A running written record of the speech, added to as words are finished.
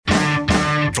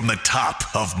from the top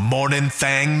of Morning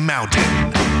Thang Mountain.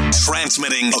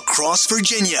 Transmitting across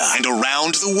Virginia and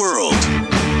around the world.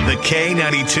 The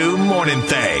K92 Morning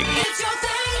Thang. It's your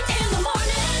thing in the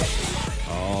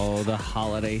morning. Oh, the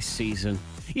holiday season.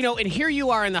 You know, and here you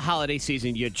are in the holiday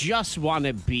season. You just want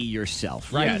to be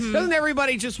yourself, right? Yes. Doesn't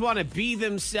everybody just want to be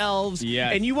themselves?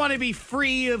 Yes. And you want to be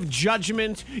free of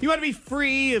judgment. You want to be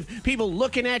free of people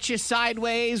looking at you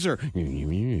sideways or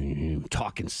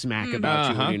talking smack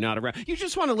about you when you're not around. You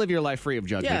just want to live your life free of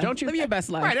judgment, Yeah, don't you? live your best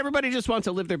life. Right. Everybody just wants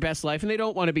to live their best life, and they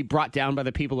don't want to be brought down by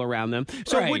the people around them.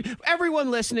 So Right. would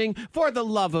everyone listening, for the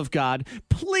love of God,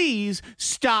 please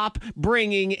stop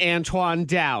bringing Antoine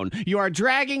down. You are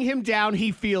dragging him down.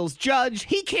 He feels judged.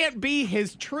 He can't be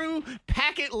his true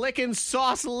packet-licking,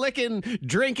 sauce-licking,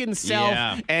 drinking self.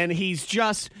 Yeah. And he's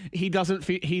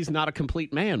not a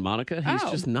complete man, Monica. He's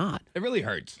Oh. just not. It really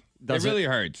hurts. Does it really it?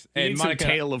 hurts. You need Monica,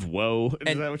 some tale of woe. Is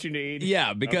and- that what you need?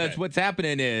 Yeah, because Okay. what's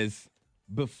happening is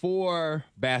before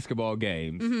basketball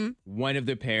games, one of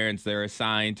the parents, they're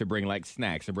assigned to bring like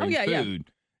snacks or bring yeah, yeah. food.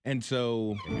 And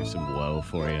so Here's some woe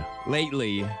for you.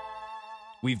 lately,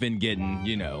 we've been getting,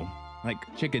 like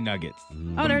chicken nuggets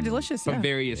Oh, they're delicious. from Yeah.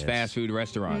 various fast food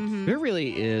restaurants. There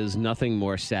really is nothing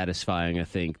more satisfying, I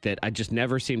think, that I just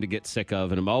never seem to get sick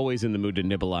of, and I'm always in the mood to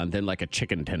nibble on than like a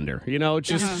chicken tender. You know,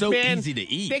 just It's so man, easy to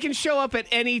eat. They can show up at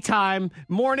any time,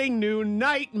 morning, noon,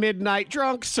 night, midnight,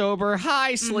 drunk, sober,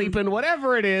 high, sleeping,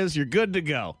 whatever it is, you're good to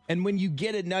go. And when you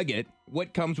get a nugget,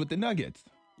 what comes with the nuggets?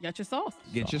 Got your sauce.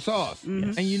 Get your sauce.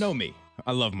 And you know me.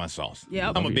 I love my sauce. Yep.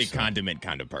 I'm a Love big your sauce. condiment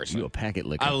kind of person. You a packet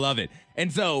licker. I love it.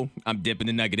 And so I'm dipping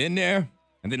the nugget in there,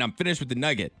 and then I'm finished with the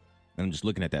nugget, and I'm just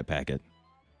looking at that packet,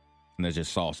 and there's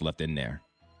just sauce left in there,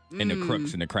 in the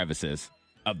crooks and the crevices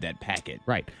of that packet.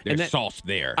 Right. There's And that- sauce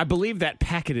there. I believe that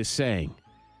packet is saying,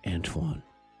 Antoine,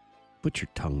 put your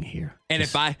tongue here. And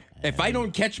if I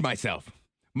don't catch myself,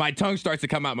 my tongue starts to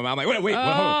come out my mouth. I'm like, wait,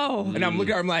 whoa. Oh. And I'm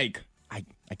looking, I'm like,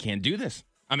 I can't do this.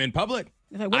 I'm in public.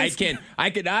 Like, what is- I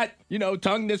cannot,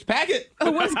 tongue this packet.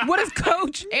 What is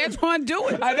Coach Antoine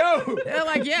doing? I know. They're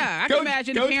like, yeah, I can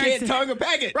imagine the Coach parents. can't tongue a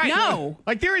packet. Right. No.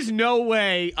 Like, there is no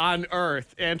way on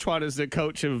earth Antoine is the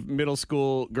coach of middle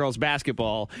school girls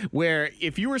basketball where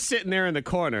if you were sitting there in the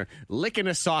corner licking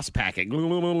a sauce packet,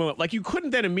 like you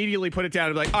couldn't then immediately put it down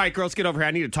and be like, all right, girls, get over here.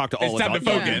 I need to talk to all It's of time you to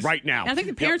focus. right now. And I think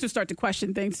the parents would start to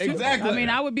question things too. Exactly. I mean,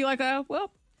 I would be like,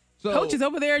 well, So, Coach is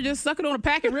over there just sucking on a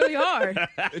packet really hard.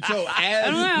 so I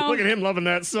don't know. Look at him loving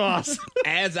that sauce.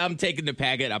 as I'm taking the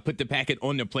packet, I put the packet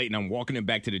on the plate and I'm walking it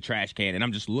back to the trash can and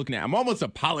I'm just looking at I'm almost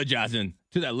apologizing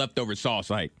to that leftover sauce.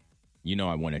 Like,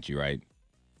 I wanted you, right?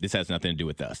 This has nothing to do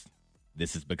with us.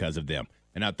 This is because of them.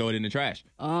 And I throw it in the trash.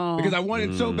 Oh. Because I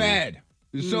wanted it so bad.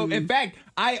 So in fact,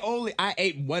 I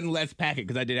ate one less packet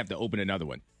because I did have to open another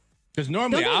one. Because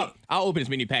normally Don't I'll open as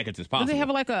many packets as Do possible. they have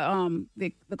like a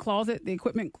the closet, the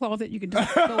equipment closet you could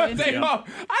just go into?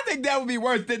 I think that would be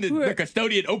worse than the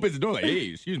custodian opens the door like,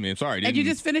 hey, excuse me, I'm sorry. And you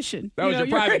didn't- just finishing. That was your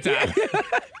private time.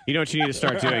 You know what you need to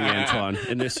start doing, Antoine,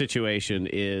 in this situation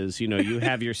is, you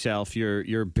have yourself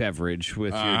your beverage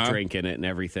with your drink in it and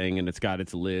everything, and it's got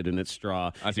its lid and its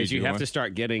straw. I see Is what you you're have doing. to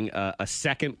start getting a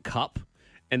second cup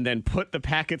and then put the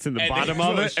packets in the And bottom then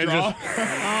of throw a it. And, straw.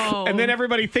 Oh. and then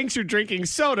everybody thinks you're drinking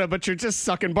soda, but you're just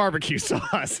sucking barbecue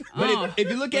sauce. But if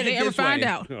you look at Did it they ever this find way,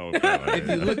 out? Oh, God. if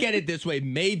you look at it this way,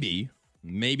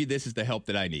 maybe this is the help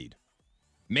that I need.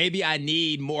 Maybe I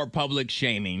need more public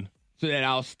shaming so that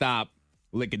I'll stop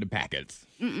licking the packets.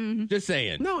 Just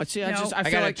saying. No, it's I No. just I I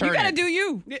feel gotta like turn You gotta it. do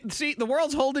you. See, the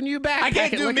world's holding you back. I can't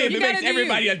Packet do licker. me if You it gotta makes do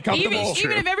everybody you. uncomfortable.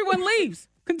 Even if everyone leaves,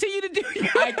 continue to do you.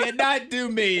 I cannot do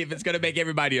me if it's going to make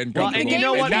everybody Well, uncomfortable. and you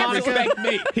know game what, is Not Monica? respect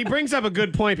me. He brings up a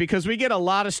good point because we get a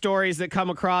lot of stories that come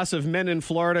across of men in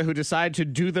Florida who decide to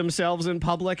do themselves in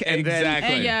public and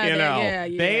Exactly. And yeah,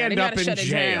 then, they end up gotta in shut it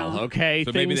jail. down. Okay,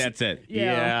 So maybe that's it.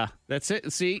 Yeah, that's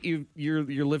it. See, you're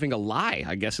living a lie.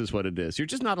 I guess is what it is. You're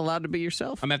just not allowed to be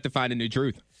yourself. I'm going to have to find a new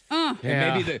truth. Yeah.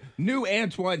 And maybe the new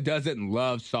Antoine doesn't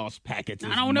love sauce packets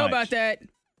as I don't know much. about that.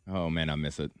 Oh, man, I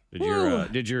miss it.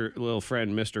 Did your little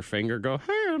friend Mr. Finger go,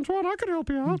 hey, Antoine, I could help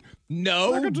you out. I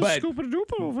No, could just but scoop it a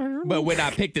doop it over here. But when I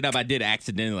picked it up, I did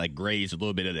accidentally graze a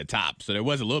little bit of the top. So there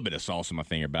was a little bit of sauce on my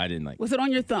finger, but I didn't Was it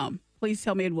on your thumb? Please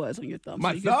tell me it was on your thumb.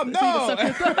 My you could- thumb? you could No. suck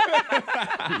your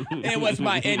thumb. It was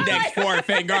my index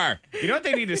forefinger. You know what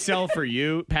they need to sell for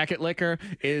you, packet liquor,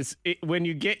 is when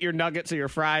you get your nuggets or your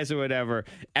fries or whatever,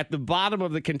 at the bottom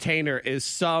of the container is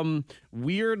some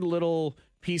weird little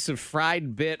piece of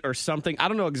fried bit or something. I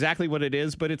don't know exactly what it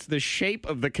is, but it's the shape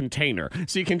of the container.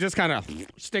 So you can just kind of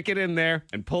stick it in there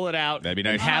and pull it out. That'd be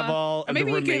and nice. have all of the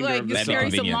Maybe you remainder could of the just That'd be carry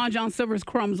some convenient. Long John Silver's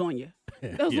crumbs on you.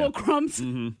 Those little crumbs.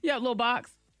 Yeah, little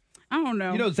box. I don't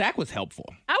know. You know, Zach was helpful.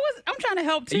 I'm trying to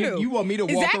help too. You want me to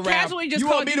Is walk Zach around? casually just You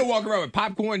want called me to walk around with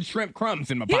popcorn, shrimp, crumbs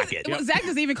in my pocket? Well, Zach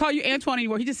doesn't even call you Antoine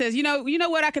anymore. He just says, you know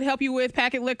what I could help you with,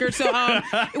 packet liquor. So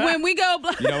when we go,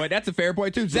 You know what? That's a fair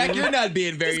point too. Zach, you're not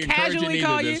being very Just encouraging casually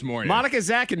call either you. this morning. Monica,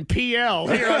 Zach, and PL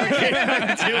here on the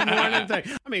K92 Morning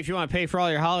Thing. I mean, if you want to pay for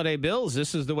all your holiday bills,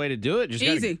 this is the way to do it. Just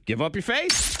gotta Easy. give up your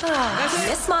face.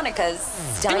 Miss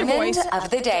Monica's And your Diamond voice. of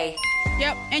the Day.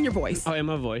 yep, and your voice. Oh, and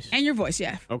my voice. And your voice,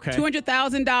 yeah. Okay.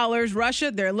 $200,000,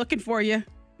 Russia, they're looking for you.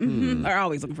 Mm-hmm. They're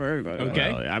always looking for everybody.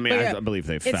 Okay. Well, I mean, But yeah, I believe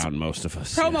they've it's found most of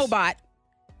us. Promo yes. Bot.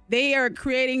 They are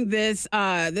creating this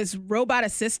this robot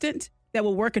assistant that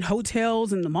will work in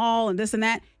hotels and the mall and this and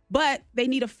that, but they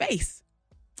need a face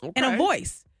and a Okay.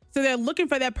 voice. So they're looking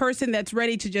for that person that's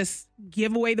ready to just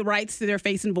give away the rights to their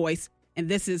face and voice, and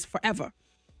this is forever.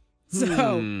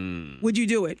 So, would you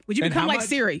do it? Would you And become how like much?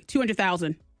 Siri?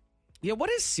 200,000. Yeah, what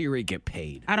does Siri get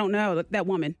paid? I don't know that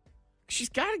woman. She's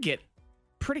got to get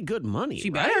pretty good money. She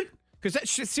right? better. Because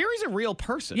Siri's a real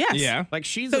person. Yes. Yeah. Like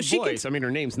she's So a she voice. gets- I mean, her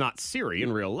name's not Siri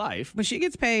in real life. But she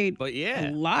gets paid But yeah.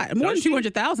 a lot, more Does than she?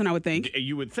 200,000, I would think.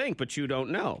 You would think, but you don't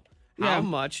know. Yeah. How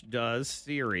much does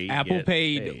Siri Apple get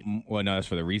paid. Well, no, that's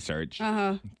for the research.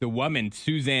 Uh-huh. The woman,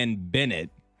 Suzanne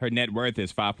Bennett, her net worth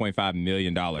is $5.5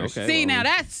 million. Okay. See, well, now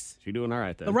that's She doing all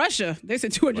right then. the Russia. They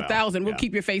said 200,000 will yeah.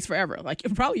 keep your face forever. Like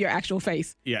probably your actual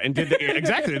face. Yeah, and did they,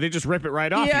 exactly. They just rip it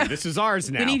right off Yeah. you. This is ours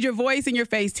now. We need your voice and your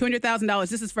face. $200,000.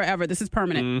 This is forever. This is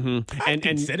permanent. Mm-hmm. And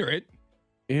consider it.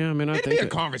 Yeah, I mean, I It'd be think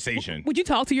a conversation. Would you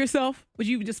talk to yourself? Would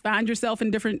you just find yourself in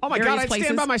different Oh my various God, I'd places?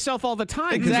 stand by myself all the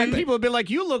time. Because Exactly. then people would be like,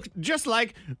 you look just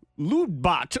like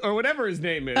Ludbot or whatever his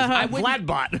name is. Uh-huh.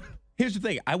 Vladbot. Here's the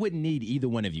thing. I wouldn't need either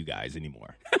one of you guys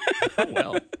anymore.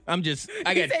 Well, I'm just,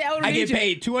 I get say, I don't need get you.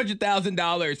 paid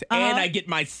 $200,000 and I get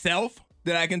myself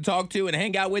that I can talk to and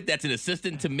hang out with that's an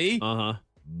assistant to me. uh-huh.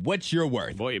 What's your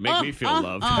worth? Boy, you make me feel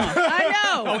loved. I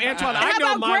know. Oh, Antoine, And I how know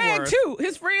about my Greg, worth. too?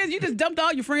 His friends, you just dumped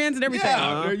all your friends and everything.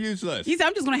 Yeah, they're useless. He said,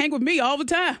 I'm just going to hang with me all the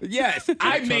time. Yes,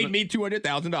 I made me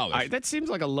 $200,000. All right, that seems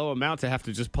like a low amount to have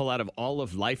to just pull out of all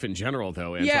of life in general,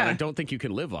 though, Antoine. Yeah. I don't think you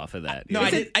can live off of that. No,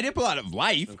 Yeah. I didn't pull out of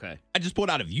life. Okay. I just pulled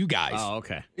out of you guys. Oh,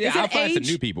 okay. Yeah, Is it I'll find some age?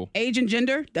 new people. Age and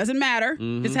gender doesn't matter.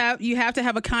 Just you have to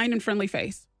have a kind and friendly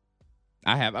face.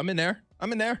 I'm in there.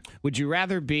 Would you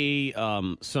rather be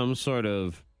some sort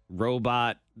of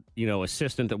robot,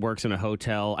 assistant that works in a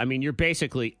hotel? I mean, you're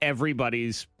basically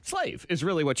everybody's slave is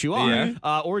really what you are.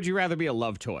 Yeah. Or would you rather be a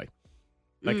love toy?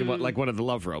 Like one of the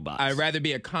love robots? I'd rather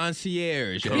be a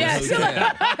concierge at Yes. the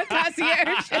hotel.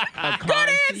 Concierge. A Good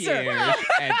answer. concierge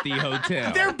at the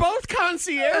hotel. They're both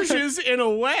concierges in a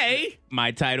way. My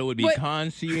title would be But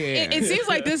concierge. It seems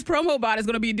like this promo bot is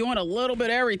going to be doing a little bit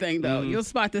of everything, though. You'll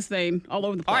spot this thing all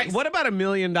over the All place. right, what about $1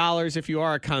 million if you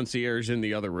are a concierge in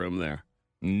the other room there?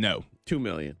 No. $2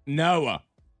 million. No. Oh,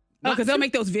 because they'll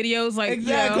make those videos like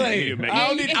Exactly. You know. I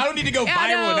don't need to go I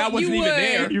viral and I know, wasn't you even would.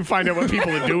 there. You find out what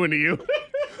people are doing to you.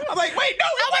 I'm like, wait, no,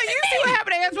 I'm like, you see what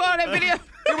happened to Antoine in that video?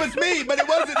 it was me, but it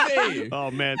wasn't me. Oh,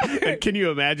 man. And can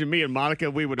you imagine me and Monica?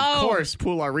 We would, of Oh. course,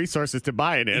 pool our resources to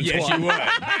buy it, Antoine. Yes, you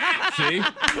would.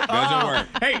 See? Doesn't work.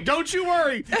 Hey, don't you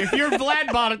worry. If you're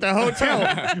Vladbot at the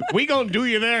hotel, we gonna do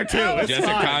you there too. It's Just a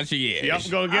fine. concierge. Yep,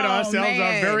 gonna get Oh, ourselves our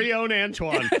man. very own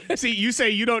Antoine. See, you say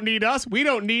you don't need us. We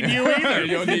don't need you either.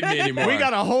 You don't need me anymore. We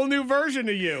got a whole new version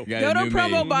of you. Got Go a to new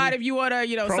promo me. bot if you want to,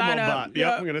 sign Promo up. bot.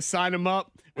 Yep, we're gonna sign them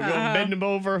up. We're gonna bend them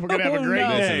over. We're gonna have a Oh, great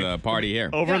no. This day. is a party here.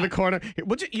 Over in the corner.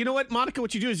 You know what, Monica?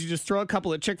 What you do is you just throw a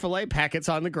couple of Chick-fil-A packets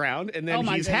on the ground, and then Oh,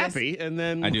 my he's goodness. happy. And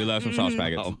then I do love some sauce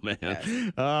packets. Oh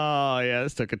man. Oh yeah,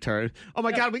 this took a turn. Oh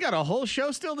my God, we got a whole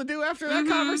show still to do after that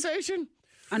conversation.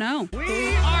 I know.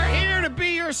 We are here to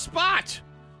be your spot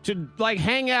to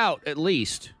hang out at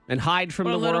least and hide from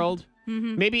For a the little- world.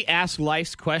 Maybe ask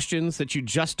life's questions that you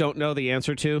just don't know the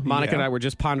answer to. Monica and I were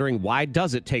just pondering, why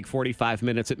does it take 45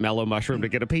 minutes at Mellow Mushroom to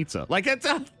get a pizza? I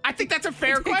think that's a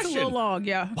fair It takes question. a little long,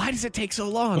 yeah. Why does it take so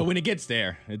long? But when it gets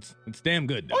there, it's damn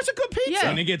good. Though. Oh, it's a good pizza. Yeah.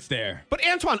 When it gets there, But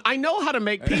Antoine, I know how to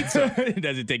make pizza.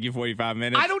 does it take you 45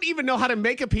 minutes? I don't even know how to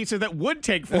make a pizza that would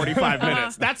take 45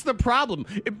 minutes. That's the problem.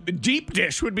 Deep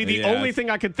dish would be the Yes. only thing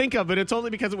I could think of, and it's only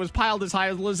because it was piled as high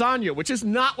as lasagna, which is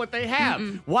not what they have.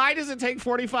 Why does it take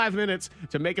 45 minutes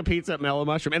to make a pizza at Mellow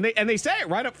Mushroom? And they say it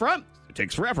right up front. It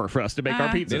takes forever for us to make our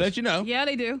Uh-huh. pizzas. They let you know. Yeah,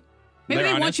 they do. Maybe They're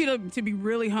they want honest. you to be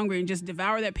really hungry and just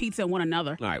devour that pizza and one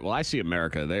another. All right, well, I see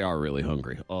America. They are really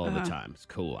hungry all the time. It's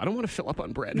cool. I don't want to fill up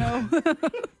on bread. No.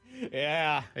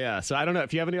 Yeah. So I don't know.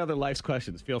 If you have any other life's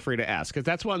questions, feel free to ask, because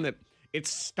that's one that it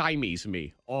stymies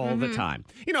me all the time.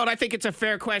 You know, and I think it's a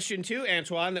fair question, too,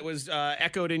 Antoine, that was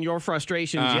echoed in your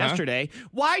frustrations yesterday.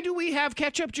 Why do we have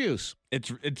ketchup juice?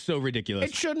 It's so ridiculous.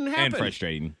 It shouldn't And happen.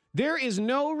 frustrating. There is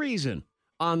no reason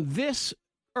on this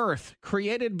earth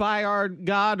created by our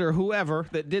God or whoever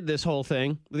that did this whole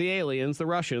thing, the aliens, the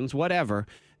Russians, whatever,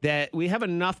 that we have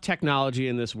enough technology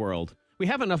in this world. We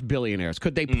have enough billionaires.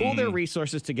 Could they pull their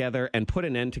resources together and put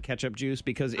an end to ketchup juice?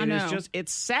 Because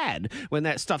it's sad when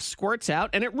that stuff squirts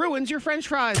out and it ruins your French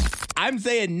fries. I'm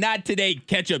saying not today,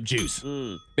 ketchup juice.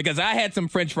 Because I had some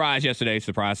French fries yesterday.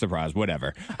 Surprise, surprise,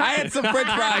 whatever. I had some French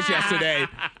fries yesterday,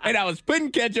 and I was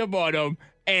putting ketchup on them,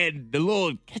 and the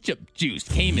little ketchup juice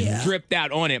came and dripped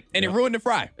out on it, and it ruined the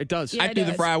fry. It does. Yeah, I threw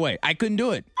the fry away. I couldn't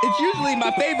do it. It's usually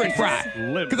my favorite fry.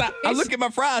 Because I look at my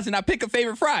fries, and I pick a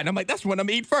favorite fry, and I'm like, that's the one I'm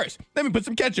going to eat first. Let me put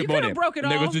some ketchup on it. broke it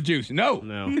and there off. goes the juice. No.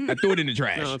 I threw it in the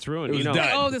trash. No, it's ruined. It was You know- done.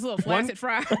 Oh, this little flaccid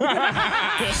fry.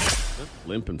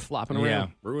 Limp and flopping around, Yeah.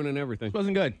 ruining everything. It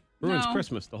wasn't good. Ruins No.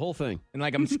 Christmas, the whole thing. And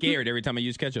like I'm scared every time I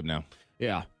use ketchup now.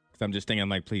 Yeah. Because I'm just thinking, I'm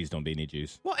like, please don't be any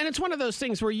juice. Well, and it's one of those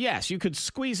things where, yes, you could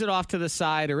squeeze it off to the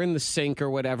side or in the sink or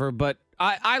whatever, but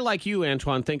I like you,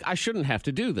 Antoine, think I shouldn't have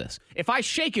to do this. If I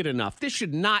shake it enough, this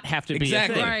should not have to be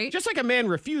Exactly. a thing. Right. Just like a man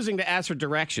refusing to ask for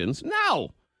directions. No,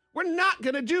 we're not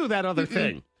going to do that other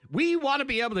thing. We want to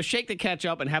be able to shake the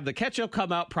ketchup and have the ketchup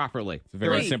come out properly. It's a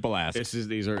very Right. simple ask.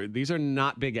 These are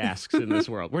not big asks in this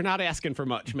world. We're not asking for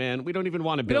much, man. We don't even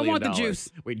want $1 don't billion. want the juice.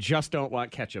 We just don't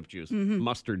want ketchup juice,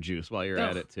 mustard juice while you're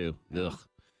at Ugh. it too. Ugh.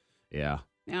 Yeah.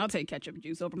 Yeah, I'll take ketchup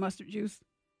juice over mustard juice.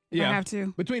 If Yeah. I have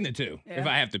to. Between the two, Yeah. if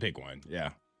I have to pick one. Yeah.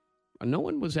 No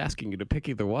one was asking you to pick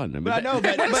either one. I mean, But I know,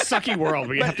 but- what a but- sucky world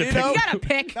where you have to you pick. know- You gotta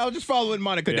pick. I was just following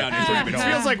Monica down there. It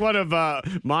feels like one of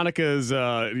Monica's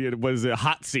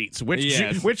hot seats. Which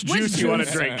Yes. which juice do you want to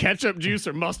juice? drink? Ketchup juice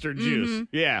or mustard juice?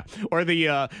 Yeah, or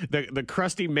the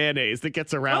crusty mayonnaise that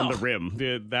gets around the rim.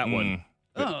 That one.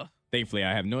 Ugh. Thankfully,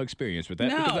 I have no experience with that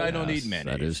No. because I don't Yes, eat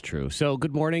mayonnaise. That is true. So,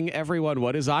 good morning, everyone.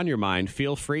 What is on your mind?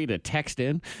 Feel free to text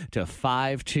in to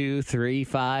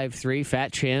 52353.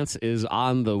 Fat Chance is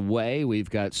on the way. We've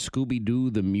got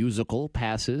Scooby-Doo the Musical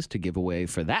passes to give away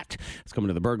for that. It's coming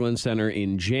to the Berglund Center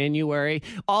in January.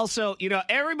 Also,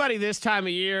 everybody this time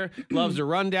of year loves to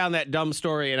run down that dumb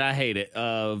story, and I hate it,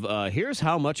 of here's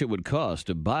how much it would cost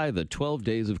to buy the 12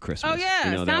 Days of Christmas. Oh, yeah.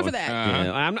 You know It's time for one? that.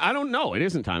 Yeah, I don't know. It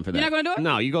isn't time for that. You're not gonna do it?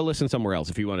 No, you go listen somewhere else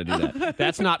if you want to do that.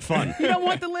 That's not fun. You don't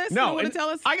want the list? You No, don't want to and tell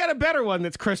us? I got a better one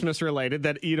that's Christmas related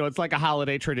that, it's like a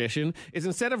holiday tradition, is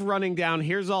instead of running down,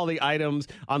 here's all the items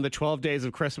on the 12 days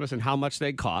of Christmas and how much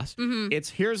they cost, it's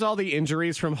here's all the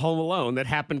injuries from Home Alone that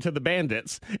happened to the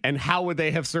bandits and how would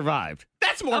they have survived.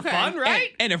 That's more Okay. fun, right?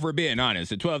 And if we're being honest,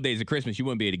 the 12 days of Christmas, you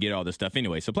wouldn't be able to get all this stuff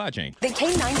anyway. Supply chain. The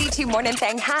K92 Morning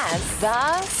Thing has the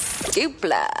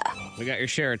Dupla. We got your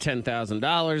share of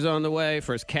 $10,000 on the way.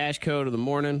 First cash code of the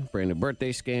morning. Brand new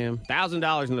birthday scam.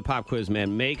 $1,000 in the pop quiz,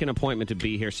 man. Make an appointment to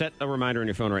be here. Set a reminder on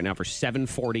your phone right now for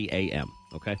 7:40 a.m.,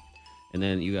 okay? And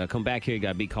then you got to come back here. You got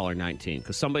to be caller 19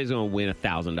 because somebody's going to win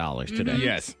 $1,000 today.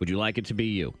 Yes. Would you like it to be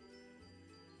you?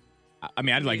 I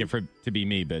mean, I'd like it to be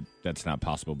me, but that's not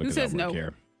possible because I says work no?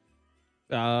 here.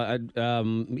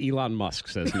 Elon Musk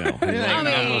says no. He's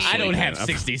I don't have can't.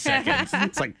 60 seconds.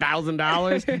 It's like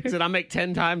 $1,000. He said, I make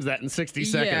 10 times that in 60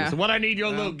 seconds. Yeah. What I need your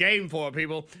little game for,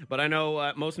 people. But I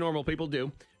know most normal people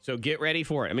do. So get ready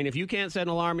for it. I mean, if you can't set an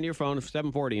alarm in your phone at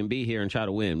 7:40 and be here and try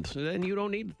to win, then you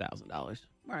don't need $1,000.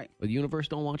 Right. But the universe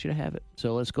don't want you to have it.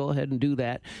 So let's go ahead and do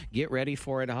that. Get ready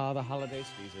for it. The holiday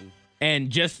season. And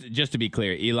just to be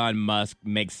clear, Elon Musk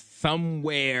makes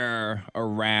somewhere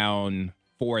around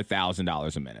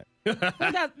 $4,000 a minute.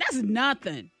 That's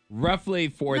nothing. Roughly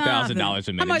 $4,000 a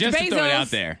Nothing. minute. How much Just to throw it Bezos? out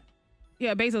there.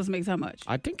 Yeah, Bezos makes how much?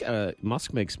 I think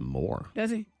Musk makes more.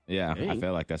 Does he? Yeah, Hey. I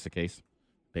feel like that's the case.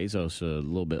 Bezos a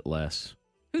little bit less.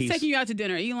 Who's He's- taking you out to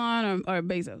dinner, Elon or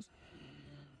Bezos?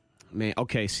 Man,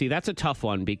 okay, see, that's a tough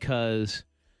one because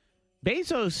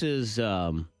Bezos is,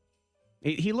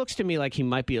 he looks to me like he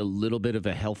might be a little bit of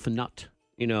a health nut.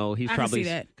 He's I can probably, see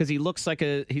that. because he looks like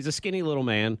he's a skinny little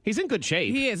man. He's in good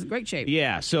shape. He is in great shape.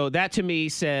 Yeah, so that to me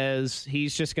says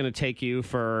he's just going to take you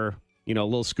for, a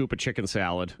little scoop of chicken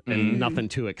salad and nothing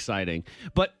too exciting.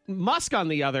 But Musk, on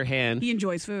the other hand, He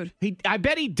enjoys food. I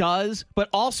bet he does, but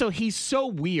also he's so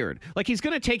weird. Like he's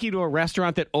going to take you to a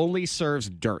restaurant that only serves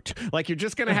dirt. Like you're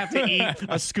just going to have to eat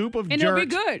a scoop of And dirt. it'll be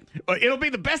good. It'll be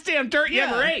the best damn dirt you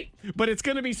Yeah. ever ate. But it's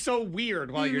going to be so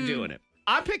weird while you're doing it.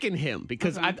 I'm picking him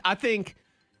because I think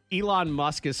Elon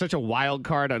Musk is such a wild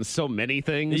card on so many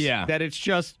things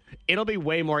that it'll be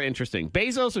way more interesting.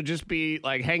 Bezos would just be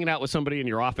like hanging out with somebody in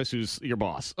your office who's your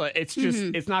boss. It's just,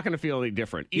 it's not going to feel any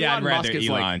different. Yeah, Elon I'd rather Musk is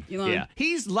Elon. like, Elon. yeah,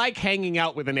 he's like hanging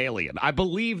out with an alien. I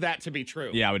believe that to be true.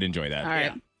 Yeah, I would enjoy that. All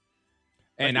right.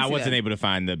 And I wasn't able to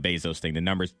find the Bezos thing. The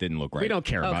numbers didn't look right. We don't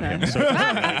care about him. So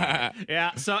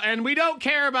yeah. So, and we don't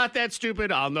care about that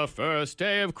stupid on the first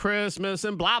day of Christmas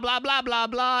and blah, blah, blah, blah,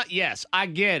 blah. Yes, I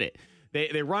get it.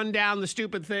 They run down the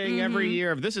stupid thing every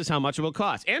year of this is how much it will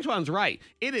cost. Antoine's right.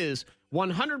 It is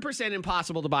 100%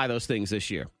 impossible to buy those things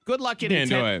this year. Good luck getting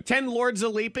 10 Lords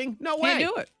of Leaping. No way.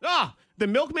 Can't do it. The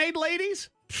Milkmaid ladies?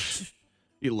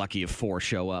 You're lucky if 4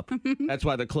 show up. That's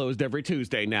why they're closed every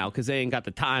Tuesday now, because they ain't got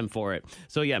the time for it.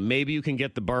 So, yeah, maybe you can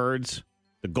get the birds.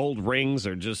 The gold rings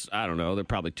are just, I don't know, they're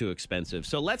probably too expensive.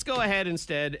 So let's go ahead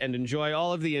instead and enjoy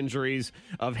all of the injuries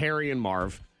of Harry and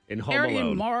Marv in Home Alone. Harry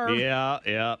and Marv.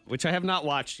 Yeah, which I have not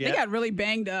watched yet. They got really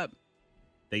banged up.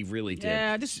 They really did.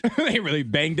 Yeah, just They really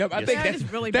banged up. I think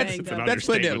just really banged up. That's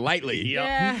putting it lightly.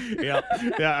 Yeah.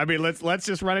 I mean, let's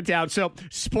just run it down. So,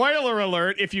 spoiler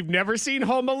alert: if you've never seen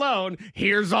Home Alone,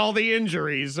 here's all the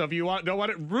injuries. So, if you don't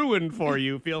want it ruined for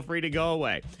you, feel free to go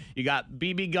away. You got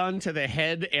BB gun to the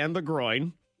head and the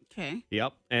groin. okay.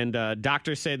 Yep. And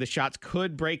doctors say the shots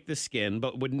could break the skin,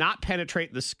 but would not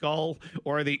penetrate the skull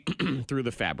or the through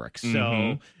the fabric.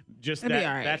 So just That'd be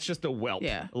all right. that's just a whelp,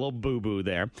 Yeah. a little boo-boo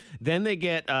there. Then they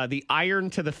get the iron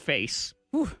to the face.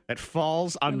 That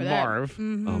falls on Remember that? Marv.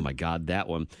 Oh, my God, that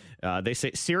one. They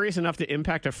say serious enough to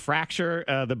impact a fracture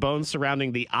the bones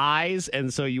surrounding the eyes,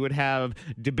 and so you would have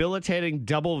debilitating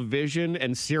double vision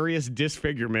and serious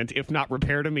disfigurement if not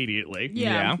repaired immediately.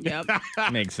 Yeah. Yep.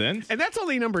 Makes sense. And that's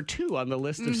only number 2 on the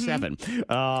list of 7.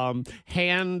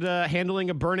 Handling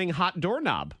a burning hot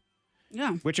doorknob.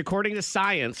 Yeah. Which, according to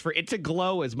science, for it to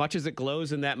glow as much as it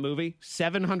glows in that movie,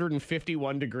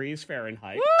 751 degrees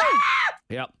Fahrenheit.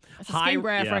 Yep. That's a skin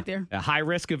graft right there. A high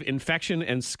risk of infection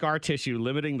and scar tissue,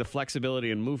 limiting the flexibility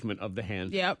and movement of the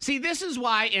hand. Yep. See, this is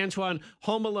why, Antoine,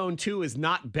 Home Alone 2 is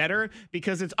not better,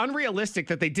 because it's unrealistic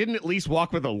that they didn't at least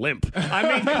walk with a limp. I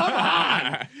mean, come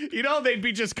on. You know, they'd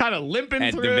be just kind of limping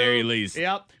At through. the very least.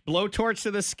 Yep. Blowtorch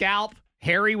to the scalp.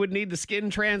 Harry would need the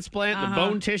skin transplant. The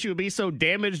bone tissue would be so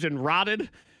damaged and rotted.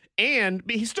 And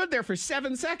he stood there for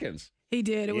 7 seconds. He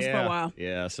did. It was for a while.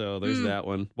 Yeah, so there's that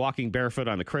one. Walking barefoot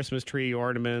on the Christmas tree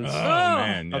ornaments. Oh,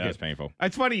 man. Yeah, Okay. that's painful.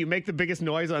 It's funny, you make the biggest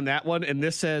noise on that one, and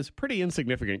this says pretty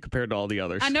insignificant compared to all the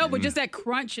others. I know, but just that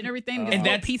crunch and everything, just And little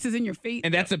that's- pieces in your feet.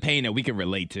 And that's a pain that we can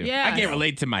relate to. Yeah. I can't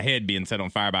relate to my head being set on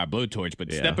fire by a blowtorch,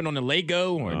 but stepping on a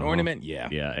Lego or an ornament, yeah.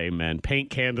 Yeah, amen. Paint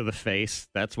can to the face.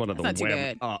 That's one of the Not too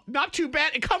wham- bad. Not too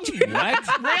bad. It comes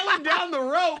railing down the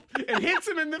rope and hits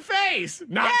him in the face.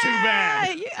 Not too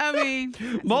bad. Yeah, I mean,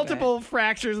 Multiple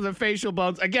fractures of the facial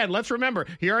bones. Again, let's remember,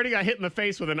 he already got hit in the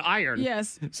face with an iron.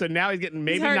 Yes. So now he's getting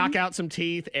maybe hurting. knock out some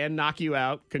teeth and knock you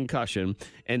out, concussion,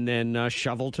 and then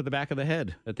shovel to the back of the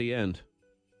head at the end.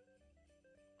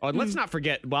 Oh, and let's not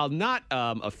forget, while not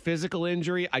a physical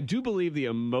injury, I do believe the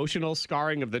emotional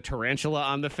scarring of the tarantula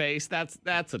on the face, that's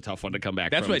a tough one to come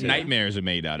back That's from. what too. nightmares are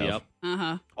made out of.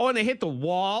 Yep. Oh, and they hit the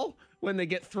wall when they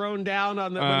get thrown down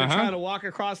on the when they're trying to walk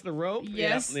across the rope.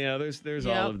 Yes. Yeah, there's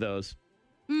Yep. all of those.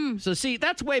 So see,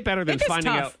 that's way better than It is finding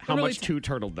tough. out how Really much tough. 2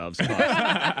 turtle doves cost.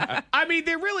 I mean,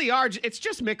 they really are. It's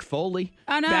just Mick Foley.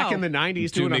 I know. Back in the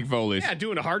 90s. Two doing Mick Foleys. Yeah,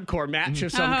 doing a hardcore match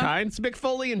of some kind. It's Mick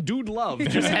Foley and Dude Love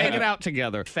just hanging out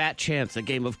together. Fat Chance, a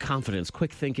game of confidence,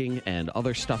 quick thinking, and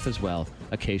other stuff as well.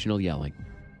 Occasional yelling.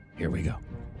 Here we go.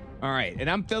 All right, and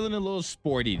I'm feeling a little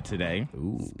sporty today.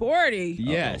 sporty.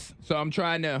 Yes. So I'm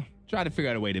trying to figure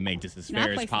out a way to make this as Can I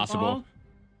fair play as some possible. ball?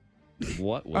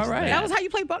 What was All right. That was how you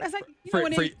play ball. That's like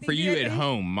For you at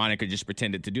home, Monica just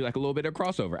pretended to do like a little bit of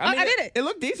crossover. I did it. It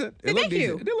looked decent. It Thank looked decent.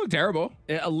 you. It didn't look terrible.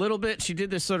 A little bit. She did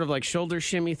this sort of like shoulder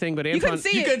shimmy thing, but You Antoine, couldn't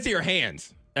see You it. couldn't see her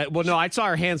hands. well, no, I saw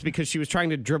her hands because she was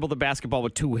trying to dribble the basketball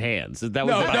with 2 hands. That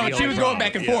was No, about the she only was going problem.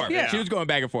 back and Yeah. forth. Yeah. She was going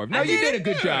back and forth. No, I you did did a it.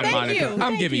 good job, Thank Monica. you. I'm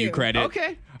Thank giving you you. credit.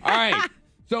 Okay. All right.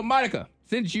 So, Monica,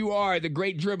 since you are the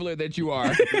great dribbler that you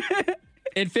are,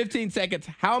 in 15 seconds,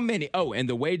 how many? Oh, and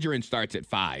the wagering starts at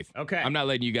 5. Okay. I'm not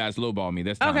letting you guys lowball me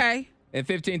this time. Okay. In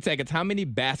 15 seconds, how many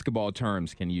basketball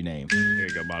terms can you name? Here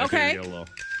you go, Monica. Okay. You get a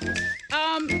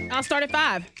little I'll start at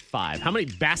 5. 5. How many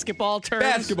basketball terms?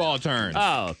 Basketball terms.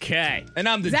 Okay. And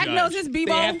I'm the Zach judge. knows his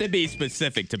b-ball. They have to be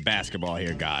specific to basketball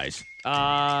here, guys. 10.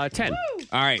 All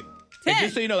right. And 10.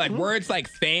 just so you know, like words like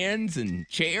fans and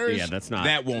chairs. Yeah, that's not.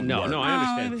 That won't No, work. no, I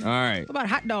understand. All right. What about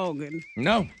hot dog and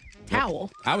No.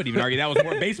 towel? I would even argue that was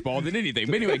more baseball than anything.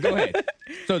 But anyway, go ahead.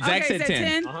 So Zach Okay, said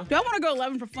 10. Do I want to go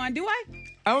 11 for fun? Do I?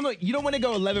 I don't know. You don't want to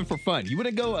go 11 for fun. You want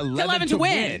to go 11 to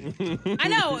win. I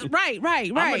know. Right.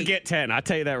 I'm going to get 10. I'll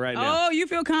tell you that right now. Oh, you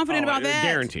feel confident about that?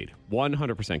 Guaranteed.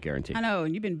 100% guaranteed. I know.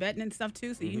 And you've been betting and stuff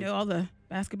too, so you know all the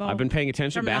basketball. I've been paying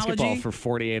attention to basketball terminology. for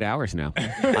 48 hours now.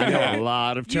 I know a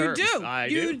lot of You terms. do. I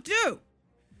you do. do.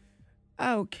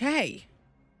 Okay.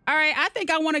 All right, I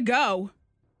think I want to go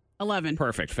 11.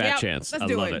 Perfect. Fat Yep, chance. let's I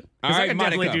do love it. it. All 'Cause I right, can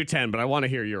definitely Monica. do 10, but I want to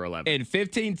hear your 11. In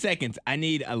 15 seconds, I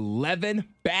need 11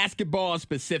 basketball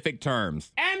specific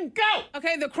terms. And go!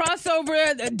 Okay, the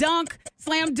crossover, the dunk,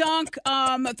 slam dunk,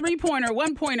 3-pointer,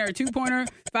 1-pointer, 2-pointer,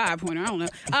 5-pointer. I don't know.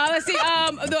 Let's see.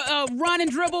 The run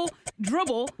and dribble.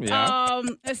 Yeah.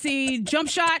 Let's see. Jump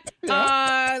shot.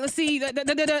 Let's see.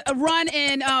 The run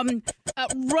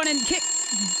and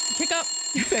kick up.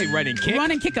 You say run and kick?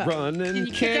 Run and kick up. Run and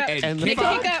you kick up. and Kick the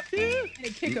up.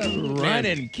 Kick up. Run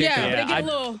and kick. Yeah, up. but they get a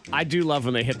little. I do love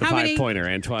when they hit the How many- 5-pointer,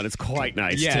 Antoine. It's quite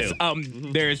nice, Yes.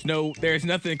 too. There's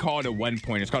nothing called a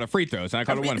 1-pointer. It's called a free throw. So I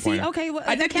call it a See, 1-pointer. okay, well,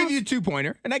 I that did give counts. you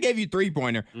 2-pointer and I gave you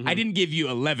 3-pointer. I didn't give you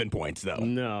 11 points though.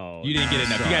 No. You didn't get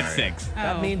enough. You got Sorry. 6.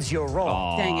 That means you're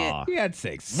wrong. Dang it. You got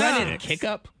 6. No. Run and kick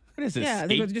up. What is this? Yeah,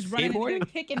 they just run skateboarding?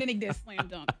 and kick, and then they did slam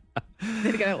dunk. Then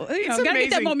they gotta, It's gotta get that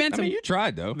amazing. I momentum. mean, you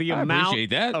tried though. The I amount appreciate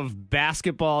that. of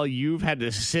basketball you've had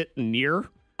to sit near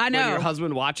I know. when your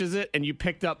husband watches it, and you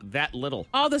picked up that little.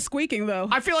 All the squeaking though.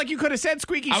 I feel like you could have said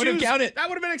squeaky I would have shoes. counted. That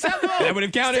would have been acceptable. That would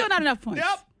have counted. Still not enough points.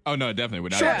 Yep. Oh no, it definitely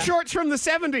would not. Short shorts from the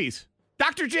 70s.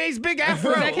 Dr. J's big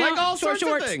afro. Does that count? Like all Short sorts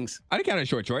shorts? of things. I didn't count a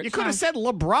short shorts. You could have said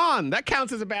LeBron. That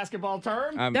counts as a basketball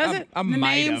term. Does it? I The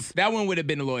might names? have. That one would have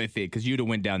been a little iffy because you'd have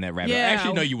went down that rabbit. Yeah.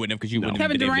 Actually, no, you wouldn't have because you wouldn't have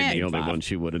Kevin been able to Durant. name the only 5. one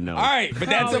she would have known. All right, but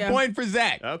that's Oh, a yeah. point for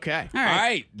Zach. Okay. All right. All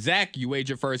right, Zach, you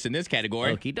wager first in this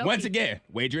category. Okie dokie. Once again,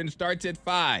 wagering starts at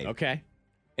 5. Okay.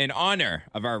 In honor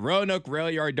of our Roanoke Rail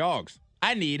Yard dogs,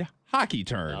 I need hockey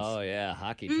terms. Oh, yeah.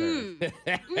 Hockey term.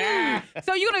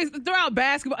 So you're gonna throw out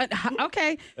basketball?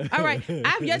 Okay. All right.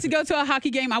 I've yet to go to a hockey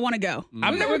game. I want to go.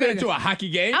 I've never been to a hockey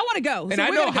game. I want to go. and So I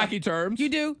we're know gonna go. hockey terms. You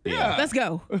do? Yeah. Let's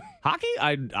go. Hockey,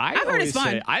 I heard always it's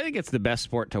fun. say I think it's the best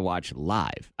sport to watch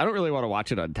live. I don't really want to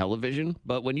watch it on television,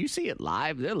 but when you see it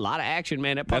live, there's a lot of action,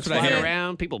 man. That puck's That's what I flying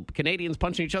hear. around, Canadians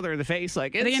punching each other in the face.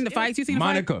 Like it's, Are they in the fights? You seen the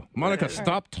fight? Monica,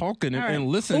 stop talking All right. and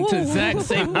listen to Ooh. Zach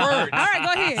say words. All right,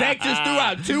 go ahead. Zach just threw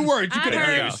out 2 words you I could have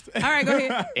heard. used. All right, go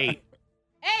ahead. 8.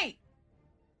 Hey.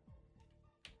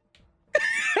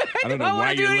 I don't know I why want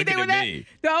to do you're anything looking with at that. me.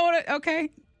 Do I want to? Okay.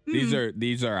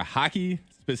 These are hockey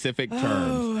specific terms.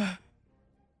 Oh.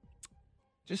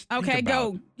 Just think Okay,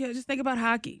 about go. Yeah, just think about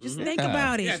hockey. Just think Yeah.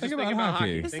 about it. Yeah, just just about think about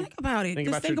hockey. hockey. think about it. think Just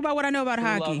about think your about what I know about true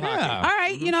love hockey. hockey. Yeah. All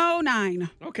right, 9.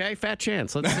 Okay, fat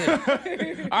chance. Let's see.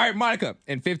 All right, Monica,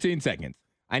 in 15 seconds,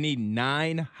 I need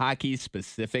 9 hockey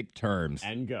specific terms.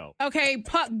 And go. Okay,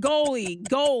 puck, goalie,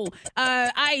 goal,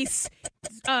 ice,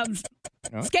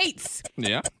 skates,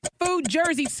 Yeah. food,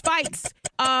 jersey, spikes,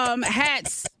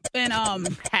 hats, and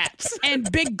Hats. and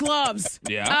big gloves.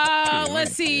 Yeah.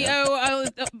 Let's see.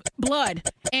 Blood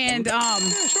and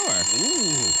Sure.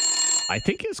 I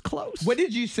think it's close. What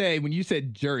did you say when you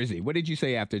said jersey? What did you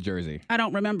say after jersey? I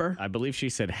don't remember. I believe she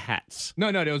said hats.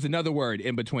 No, there was another word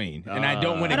in between, and I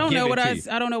don't want to I don't give know it what to I. you.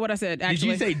 I don't know what I said. Did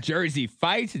Actually, you say jersey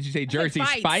fights? Did you say I said jersey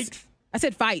fights. spikes? I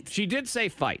said fights. She did say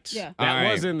fights. Yeah. That All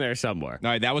right. was in there somewhere, All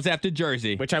right, that was after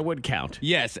jersey. which I would count.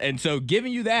 Yes, and so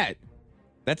giving you that,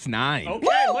 that's 9. Okay, look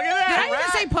at that. Did I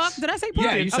even say puck? Did I say puck?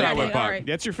 Yeah, you said okay, puck. all right.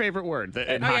 That's your favorite word.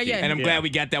 In yeah, hockey. yeah. And I'm glad we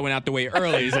got that one out the way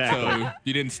early, Exactly. so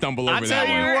you didn't stumble I'll over tell that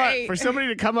you one. what, Right. for somebody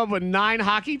to come up with 9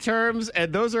 hockey terms,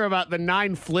 and those are about the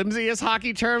 9 flimsiest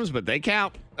hockey terms, but they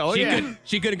count. Oh, yeah.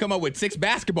 She couldn't come up with 6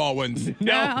 basketball ones. No,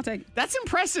 Yeah, I'll take it. That's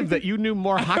impressive that you knew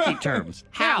more hockey terms.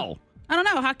 How? I don't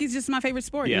know. Hockey's just my favorite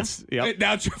sport. you know? Yes. Yep.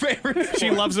 That's your favorite. She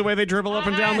loves the way they dribble up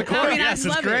and down the I court. mean, I Yes,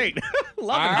 it's love it. great.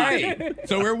 Love All it. right.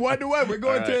 So we're 1-1. We're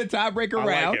going to the tiebreaker I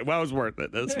round. like it. Well, it was worth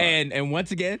it. That's fine. And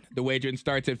once again, the wagering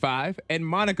starts at 5. And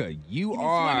Monica, you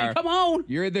are Come on.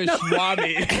 you're the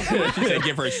swami. She said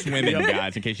give her swimming,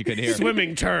 guys, in case you couldn't hear.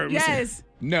 Swimming terms. Yes.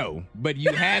 No, but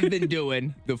you have been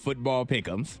doing the football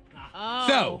pick'ems. Oh.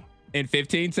 So in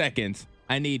 15 seconds,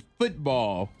 I need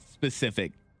football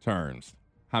specific terms.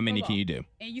 How many can you do?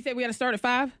 And you said we got to start at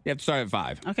 5? You have to start at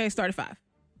 5. Okay, start at 5.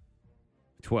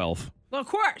 12. Well, of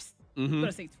course. I'm going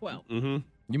to say 12.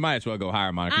 You might as well go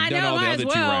higher, Monica. I You've done know, all the might other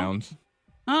as 2 well. rounds.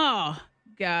 Oh,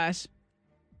 gosh.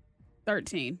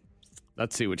 13.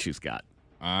 Let's see what she's got.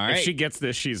 All right. If she gets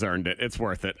this, she's earned it. It's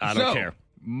worth it. I don't So, care.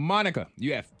 Monica,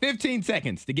 you have 15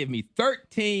 seconds to give me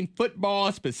 13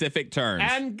 football specific terms.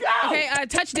 And go. Okay, a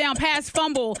touchdown, pass,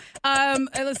 fumble.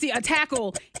 Let's see, a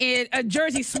tackle, and a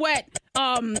jersey sweat.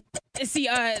 Let's see,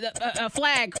 a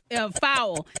flag,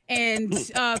 foul, and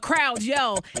crowds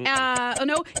yell.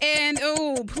 No,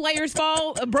 and players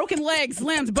fall, broken legs,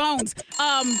 limbs, bones.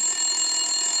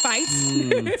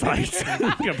 Fights. Fights. I'm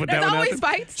gonna put that There's one out always there.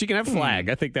 fights. She can have flag.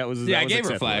 I think that was. yeah, that I was gave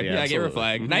her a acceptable. flag. Yeah, I gave her a absolutely.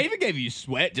 flag. And I even gave you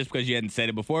sweat just because you hadn't said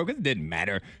it before because it didn't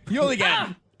matter. You only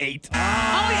got 8. Only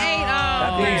 8.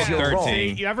 That means you're 13. wrong.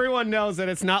 See, everyone knows that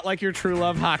it's not like your true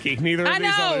love hockey. Neither of I these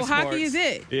other know. sports. Hockey is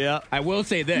it. Yeah. I will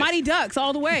say this. Mighty Ducks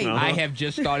all the way. I have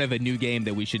just thought of a new game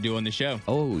that we should do on the show.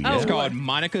 Oh, yeah. It's Oh, called what?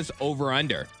 Monica's Over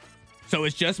Under. So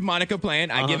it's just Monica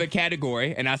playing. I give a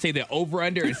category, and I say the over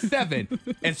under is 7.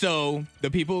 And so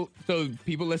people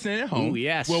listening at home Ooh,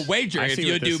 yes. will wager I if see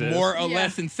you'll what do this is. more or Yeah.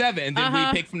 less than 7, and then we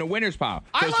pick from the winner's pile.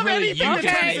 So I it's love really anything you that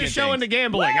just turns naming the show into things.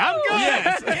 gambling. I'm good.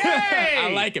 Yes. Yay!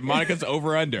 I like it. Monica's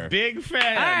Over Under. Big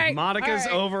fan. All right, Monica's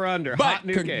all right. over under. But Hot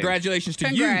new game. congratulations to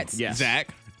Congrats. you, Yes. Zach.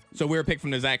 So we're picked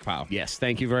from the Zach pile. Yes,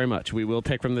 thank you very much. We will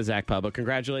pick from the Zach pile, but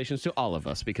congratulations to all of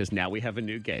us because now we have a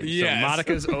new game. Yes. So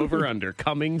Monica's over under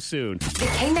coming soon. The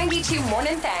K92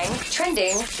 Morning Thang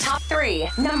trending top 3.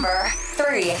 Number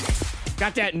 3.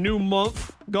 Got that new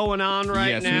month going on right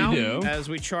Yes, we now do. as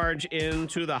we charge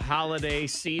into the holiday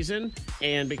season.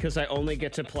 And because I only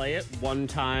get to play it one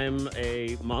time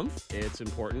a month, it's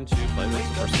important to play this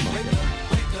the first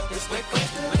month.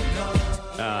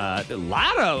 A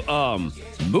lot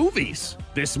of movies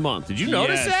this month. Did you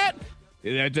notice Yes.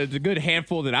 that? That's a good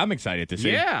handful that I'm excited to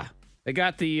see. Yeah. They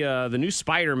got the new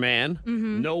Spider-Man,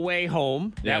 No Way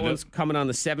Home. Yeah, That one's coming on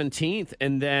the 17th.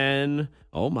 And then,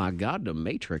 oh my God, The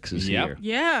Matrix is Yep. here.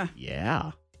 Yeah.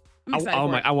 Yeah. I'm excited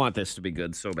for it. I want this to be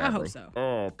good so badly. hope so.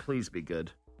 Oh, please be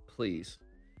good. Please.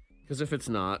 Because if it's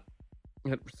not,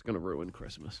 it's going to ruin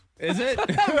Christmas. Is it?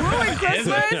 Ruin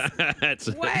Christmas? It's-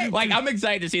 What? Like, I'm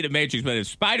excited to see The Matrix, but if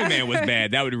Spider-Man was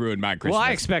bad, that would ruin my Christmas. Well,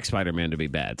 I expect Spider-Man to be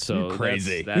bad. So You're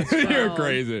crazy. That's You're Oh.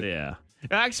 crazy. yeah.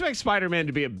 I expect Spider-Man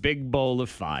to be a big bowl of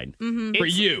fine. For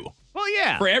you. Well,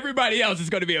 yeah. For everybody else,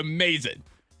 it's going to be amazing.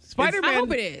 Spider-Man. I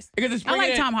hope it is. Because it's I like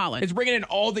bringing in- Tom Holland. It's bringing in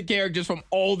all the characters from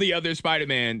all the other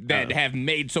Spider-Man that have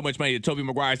made so much money. The Tobey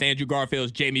Maguire's, Andrew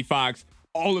Garfield's, Jamie Foxx.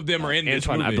 All of them are in this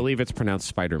Antoine, movie. I believe it's pronounced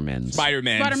Spider-Men's.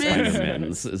 Spider-Man.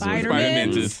 Spider-Men's.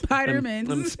 Spider-Men's.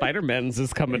 Spider-Men's. Spider-Men's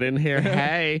is coming in here.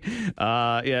 Hey.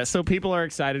 Yeah, so people are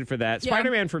excited for that. Yeah.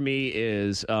 Spider-Man for me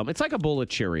is, it's like a bowl of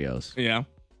Cheerios. Yeah.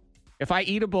 If I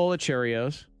eat a bowl of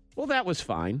Cheerios, well, that was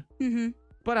fine. Mm-hmm.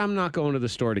 But I'm not going to the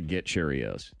store to get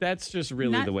Cheerios. That's just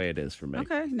really Not- the way it is for me.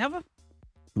 Okay, never.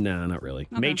 No, not really.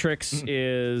 Matrix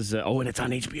is, and it's on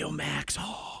HBO Max.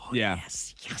 Oh, Yeah.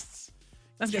 yes.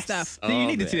 That's good stuff. So you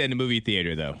need to man. see that in the movie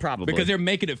theater, though. Probably. Because they're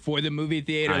making it for the movie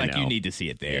theater. I Like, you know. need to see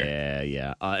it there.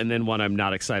 Yeah. And then one I'm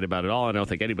not excited about at all, I don't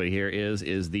think anybody here is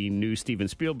the new Steven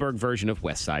Spielberg version of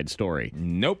West Side Story.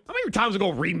 Nope. How many times ago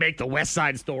remake the West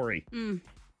Side Story?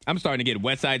 I'm starting to get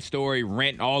West Side Story,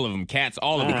 Rent, all of them, Cats,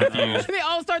 all of them confused. They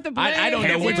all start to play. I don't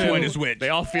know which Yeah. one is which. They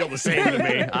all feel the same to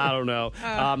me. I don't know.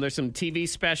 There's some TV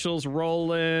specials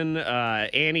rolling.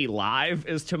 Annie Live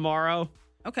is tomorrow.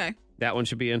 Okay. That one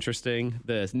should be interesting.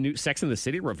 The new Sex and the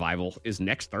City revival is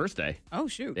next Thursday. Oh,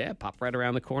 shoot. Yeah, pop right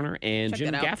around the corner. And Check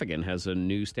Jim that out. Gaffigan has a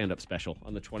new stand-up special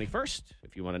on the 21st.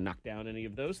 If you want to knock down any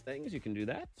of those things, you can do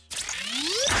that.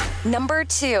 Number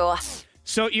 2.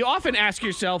 So you often ask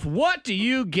yourself, what do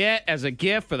you get as a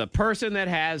gift for the person that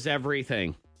has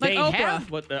everything? Like they Oprah.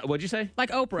 have what'd you say? Like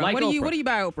Oprah. Like What do Oprah. you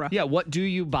buy Oprah? Yeah, what do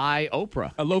you buy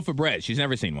Oprah? A loaf of bread. She's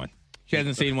never seen one. She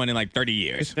hasn't seen one in like 30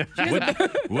 years.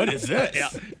 What is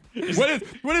this?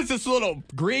 What is this little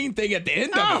green thing at the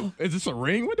end of it? Is this a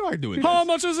ring? What do I do with How this?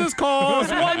 much does this cost?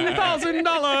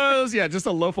 $1,000. Yeah, just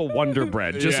a loaf of Wonder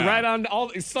Bread. Just Yeah. right on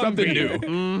all Something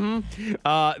new.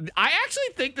 I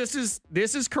actually think this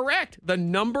is correct. The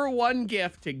number one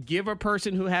gift to give a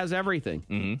person who has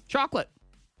everything. Chocolate.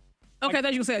 Okay, I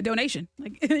thought you were going to say a donation.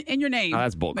 Like, in your name. Oh,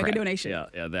 that's bull Make crap. a donation.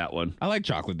 Yeah, that one. I like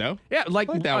chocolate, though. Yeah, like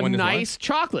that a one as well. nice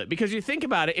chocolate. Because you think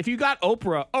about it, if you got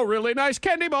Oprah a really nice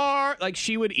candy bar, like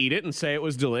she would eat it and say it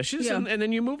was delicious, Yeah. and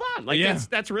then you move on. Like Yeah.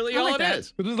 that's really I all like it that.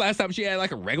 is. This was the last time she had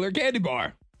like a regular candy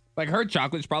bar. Like her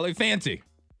chocolate's probably fancy.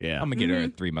 Yeah. I'm gonna get her a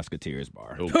Three Musketeers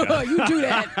bar. You do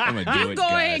that. I'm gonna do You it. go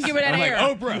ahead and guys. give her that I'm hair.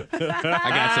 like Oprah. I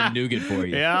got some nougat for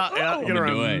you. Yeah, I'm get her gonna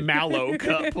do a it. mallow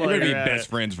cup. We're gonna be like best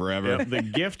friends forever. Yep, the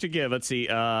gift to give. Let's see.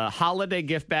 Holiday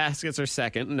gift baskets are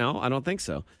second. No, I don't think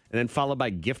so. And then followed by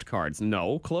gift cards.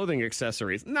 No. Clothing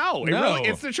accessories. No. No.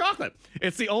 It's the chocolate.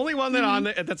 It's the only one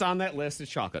that that's on that list is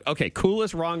chocolate. Okay,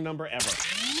 coolest wrong number ever.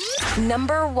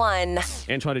 Number 1.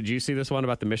 Antoine, did you see this one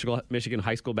about the Michigan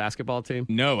high school basketball team?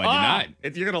 No, I did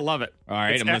not. You're going to love it. All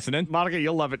right, I'm listening. Monica,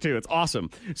 you'll love it too. It's awesome.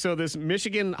 So this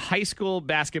Michigan high school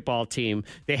basketball team,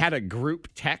 they had a group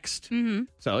text. Mm-hmm.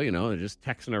 So, they're just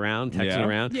texting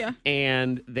around. Yeah.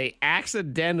 And they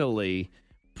accidentally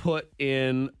put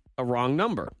in a wrong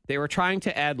number. They were trying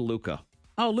to add Luca.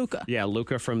 Oh, Luca. Yeah,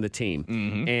 Luca from the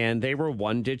team. And they were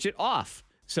one digit off.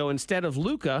 So instead of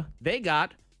Luca, they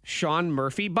got Sean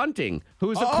Murphy Bunting,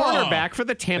 who is a cornerback for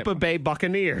the Tampa Bay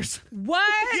Buccaneers. What?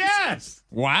 Yes.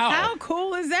 Wow. How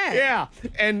cool is that? Yeah.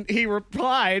 And he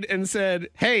replied and said,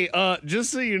 hey,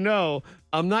 just so you know,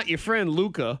 I'm not your friend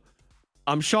Luca.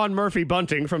 I'm Sean Murphy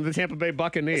Bunting from the Tampa Bay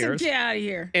Buccaneers. Get out of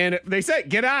here. And they said,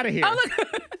 get out of here. Oh,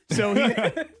 look.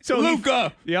 So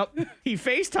Luca. Yep. He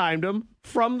FaceTimed him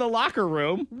from the locker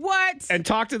room What? and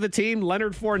talked to the team.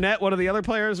 Leonard Fournette, one of the other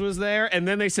players, was there. And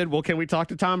then they said, well, can we talk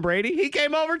to Tom Brady? He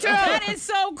came over too. That is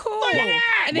so cool. Look at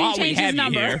that. And then While he we changed his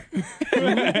have you number.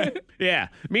 here. Yeah.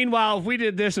 Meanwhile, if we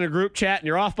did this in a group chat and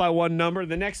you're off by one number,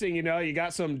 the next thing you know, you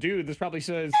got some dude that probably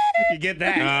says, you get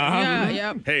that. Yeah,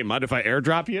 yep. Hey, mind if I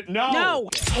airdrop you? No.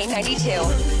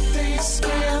 K92.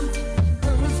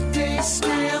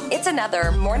 It's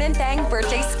another Morning Thang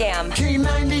birthday scam.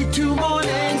 K92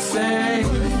 Morning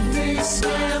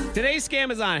Thang. Today's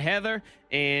scam is on Heather,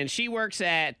 and she works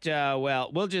at,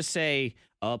 we'll just say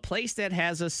a place that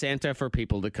has a Santa for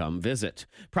people to come visit.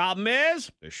 Problem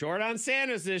is, they're short on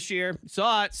Santas this year.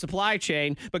 Saw it, supply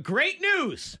chain. But great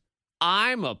news,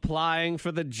 I'm applying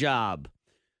for the job.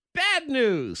 Bad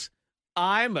news,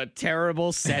 I'm a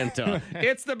terrible Santa.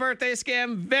 It's the birthday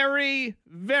scam. Very,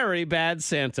 very bad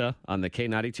Santa on the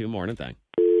K92 Morning Thing.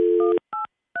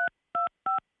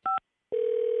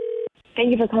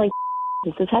 Thank you for calling.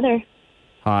 This is Heather.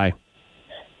 Hi.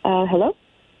 Hello?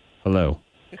 Hello.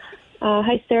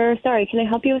 Hi, sir. Sorry, can I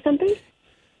help you with something?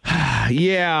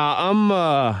 Yeah,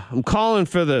 I'm calling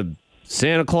for the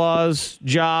Santa Claus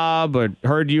job. I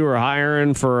heard you were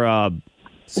hiring for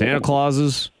Santa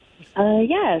Clauses.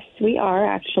 Yes, we are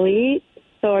actually.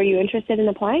 So are you interested in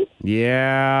applying?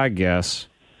 Yeah, I guess.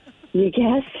 You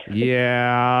guess?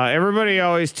 Yeah, everybody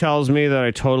always tells me that I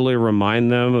totally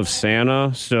remind them of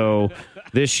Santa. So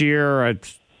this year I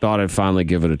thought I'd finally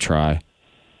give it a try.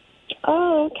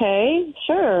 Oh, okay.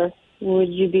 Sure. Would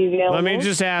you be available? Let me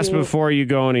just ask before you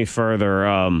go any further.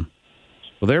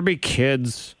 Will there be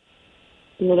kids?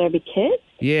 Will there be kids?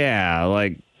 Yeah,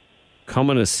 like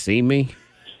coming to see me?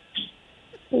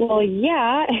 Well,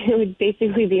 yeah. It would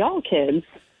basically be all kids.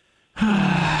 All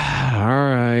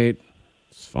right.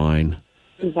 It's fine.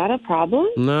 Is that a problem?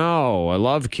 No, I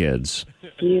love kids.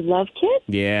 Do you love kids?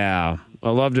 Yeah, I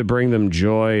love to bring them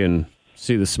joy and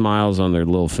see the smiles on their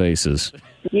little faces.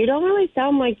 You don't really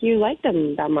sound like you like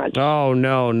them that much. Oh,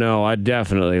 no, I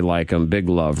definitely like them. Big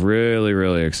love. Really,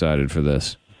 really excited for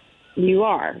this. You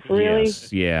are? Really?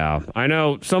 Yes, yeah. I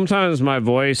know sometimes my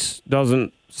voice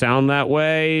doesn't sound that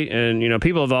way, and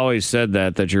people have always said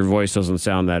that your voice doesn't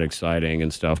sound that exciting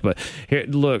and stuff, but here,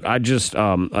 look, I'd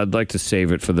like to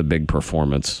save it for the big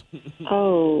performance.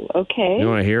 Oh, okay. You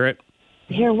want to hear it?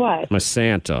 Hear what? My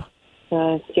Santa.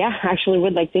 Yeah, I actually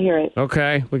would like to hear it.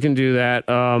 Okay, we can do that.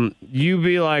 You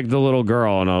be like the little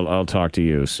girl, and I'll talk to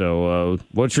you. So,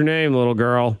 what's your name, little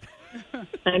girl?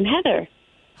 I'm Heather.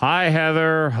 Hi,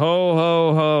 Heather. Ho,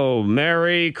 ho, ho.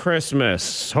 Merry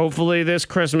Christmas. Hopefully this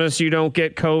Christmas you don't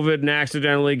get COVID and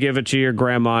accidentally give it to your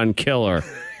grandma and kill her.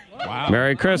 Wow.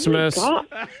 Merry Christmas.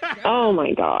 Oh,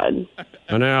 my God.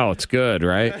 I know, it's good,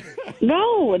 right?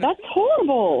 No, that's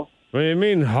horrible. What do you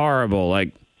mean horrible?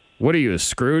 Like, what are you, a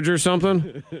Scrooge or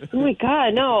something? Oh, my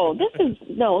God. No, this is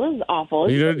awful.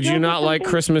 Did you not like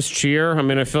Christmas cheer? I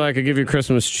mean, I feel like I give you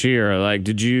Christmas cheer. Like,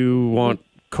 did you want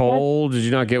coal? Did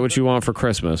you not get what you want for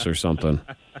Christmas or something?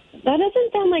 That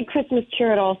doesn't sound like Christmas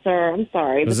cheer at all, sir. I'm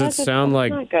sorry. Does it sound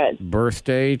like not good.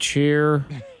 birthday cheer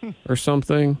or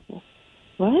something?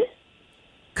 What?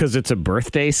 Because it's a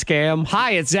birthday scam.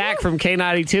 Hi, it's Zach from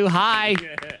K92. Hi.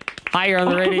 Hi, you're on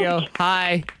the radio.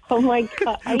 Hi. Oh, my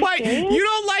God. Are you Wait, serious? you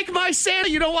don't like my Santa?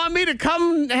 You don't want me to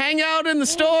come hang out in the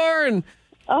store and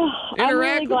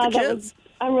interact with the kids?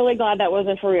 I'm really glad that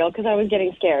wasn't for real because I was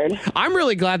getting scared. I'm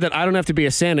really glad that I don't have to be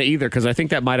a Santa either because I think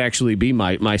that might actually be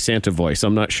my Santa voice.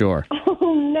 I'm not sure.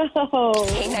 Oh, no.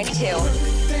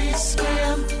 K92.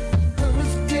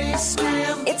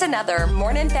 It's another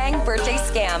Morning Thang birthday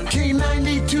scam.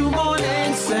 K92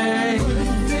 Morning Thang.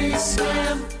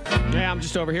 Yeah, I'm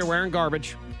just over here wearing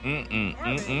garbage.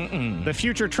 The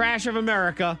future trash of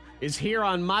America is here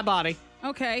on my body.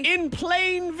 Okay. In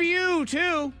plain view,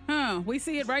 too. We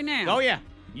see it right now. Oh, yeah.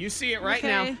 You see it right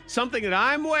Okay. now. Something that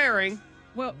I'm wearing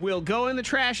Well, will go in the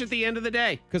trash at the end of the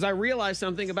day because I realized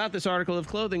something about this article of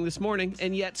clothing this morning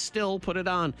and yet still put it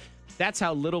on. That's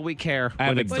how little we care I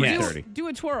have when a it's guess. 30. do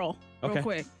a twirl real Okay.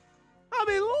 quick. I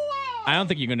mean, I don't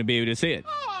think you're going to be able to see it.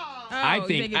 Oh, I you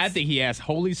think it's- he has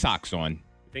holy socks on.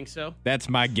 think so? That's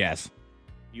my guess.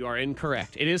 You are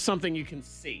incorrect. It is something you can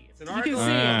see. It's an article can of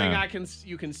see it. clothing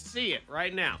you can see it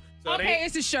right now. So it Okay, ain't-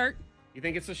 it's a shirt. you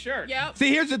think it's a shirt? Yep.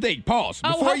 See, freeze. Oh,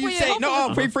 Before you hopefully- say,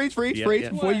 freeze. Yeah, yeah.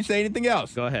 Before you say anything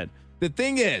else. Go ahead. The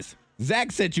thing is,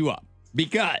 Zach set you up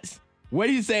because what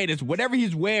he's saying is whatever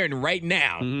he's wearing right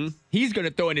now, he's going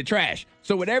to throw in the trash.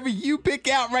 So whatever you pick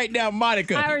out right now,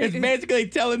 Monica, is basically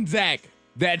telling Zach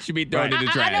that should be thrown in the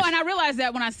trash. I know, and I realized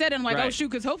that when I said it, I'm like, Right. oh, shoot,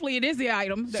 because hopefully it is the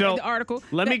item, So, the article.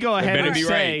 Let me go ahead better and be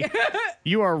say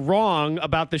you are wrong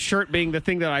about the shirt being the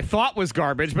thing that I thought was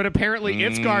garbage, but apparently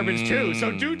it's garbage too.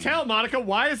 So do tell, Monica,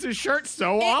 why is this shirt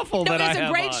so awful No, that I it's have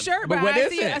a great on? shirt, But but what I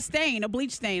is see it? a stain, a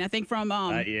bleach stain, I think from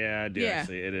Yeah, I do. Yeah.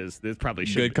 See, it is. This probably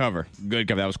should Good be. cover. Good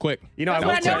cover. That was quick. You know, I That's will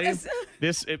what I tell you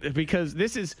noticed. because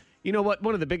this is, you know what?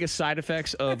 One of the biggest side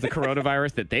effects of the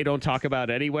coronavirus that they don't talk about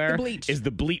anywhere The bleach. is the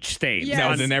bleach stains Yes. That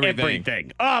on was in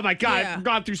everything. Oh my God! Yeah. I've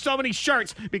gone through so many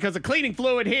shirts because the cleaning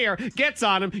fluid here gets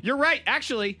on them. You're right.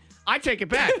 Actually, I take it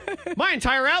back. My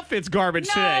entire outfit's garbage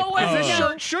No, today. it's This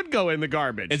not. shirt should go in the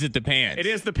garbage. Is it the pants? It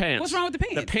is the pants. What's wrong with the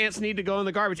pants? The pants need to go in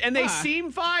the garbage. And they Why?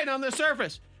 seem fine on the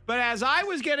surface. But as I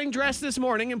was getting dressed this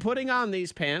morning and putting on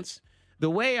these pants, the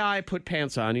way I put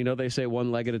pants on, you know, they say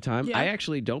one leg at a time. Yeah. I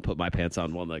actually don't put my pants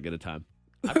on one leg at a time.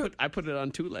 I put it on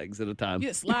two legs at a time. You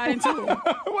just slide into it.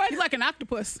 You're like an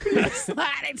octopus. You just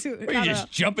slide into it. Are you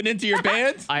just jumping into your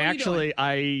pants? I What are you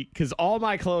actually, because all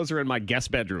my clothes are in my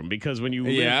guest bedroom because when you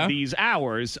live Yeah. these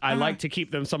hours, I like to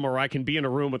keep them somewhere where I can be in a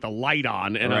room with a light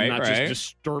on and I'm Right, not right. just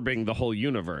disturbing the whole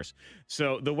universe.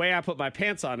 So the way I put my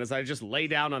pants on is I just lay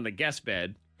down on the guest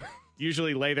bed,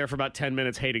 usually lay there for about 10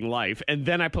 minutes hating life, and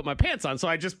then I put my pants on. So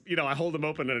I just, I hold them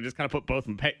open and I just kind of put both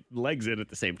legs in at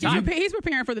the same time. He's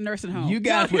preparing for the nursing home. You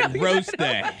guys would roast the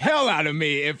hell out of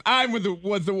me if I was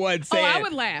the one saying. I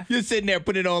would laugh. You're sitting there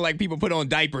putting it on like people put on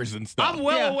diapers and stuff. I'm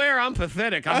well Yeah. aware I'm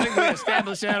pathetic. I think we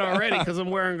established that already because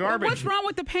I'm wearing garbage. What's wrong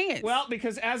with the pants? Well,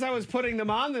 because as I was putting them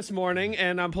on this morning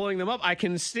and I'm pulling them up, I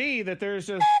can see that there's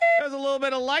a little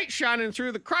bit of light shining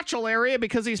through the crotchal area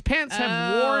because these pants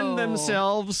have worn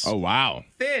themselves Oh wow.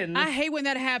 thin I hate when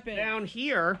that happens. down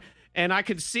here. And I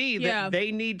could see that Yeah.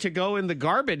 they need to go in the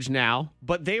garbage now,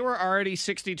 but they were already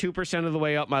 62% of the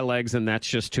way up my legs, and that's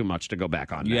just too much to go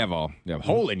back on. You now. have a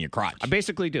hole in your crotch. I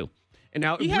basically do. And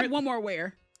now You have one more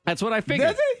wear. that's what I figured.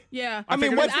 Does it? Yeah. I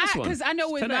mean, what's this one? Because I know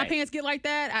when my Today. pants get like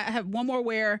that, I have one more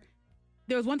wear.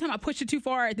 There was one time I pushed it too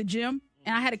far at the gym,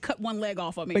 and I had to cut one leg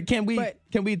off of me. But can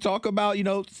we talk about,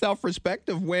 self-respect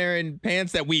of wearing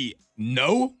pants that we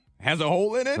know has a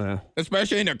hole in it,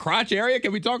 especially in the crotch area?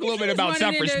 Can we talk a little bit about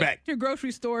self-respect? Your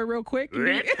grocery store real quick.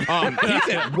 He's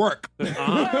at work. He's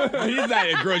not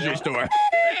at a grocery store.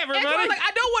 Everybody. Antoine's like,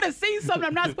 I don't want to see something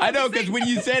I'm not supposed I know, to because see. when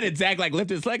you said it, Zach lifted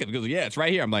his leg. He goes, yeah, it's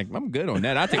right here. I'm like, I'm good on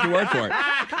that. I'll take your word for it.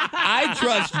 I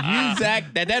trust you,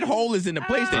 Zach, that hole is in the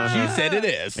place that you said it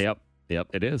is. Yep,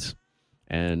 it is.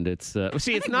 And it's see, it's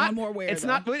think not. one more wear, it's though.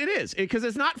 not. It is because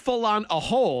it's not full on a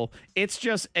hole. It's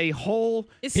just a hole.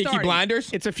 It's Peaky starting.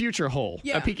 Blinders? It's a future hole.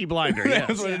 Yeah. A Peaky Blinder. Yes.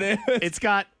 That's what it is.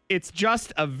 It's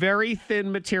just a very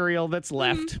thin material that's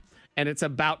left, and it's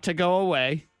about to go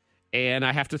away. And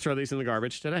I have to throw these in the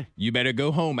garbage today. You better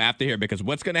go home after here, because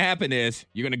what's going to happen is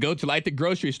you're going to go to like the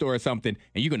grocery store or something,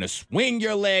 and you're going to swing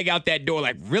your leg out that door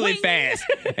like really fast,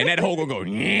 and that hole will go,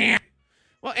 yeah.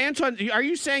 Well, Antoine, are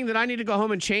you saying that I need to go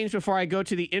home and change before I go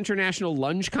to the international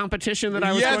lunge competition that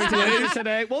I was Yes, going to please. do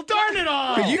today? Well, darn it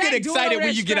all! You Zach, get do it excited over when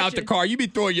that you get out the stretching. car. You be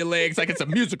throwing your legs like it's a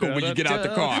musical when you get out the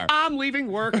car. I'm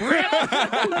leaving work.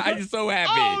 I'm so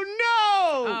happy. Oh no!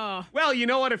 Oh. Well, you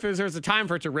know what? If there's a time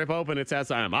for it to rip open, it's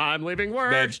as I'm leaving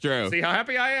work. That's true. See how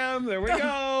happy I am? There we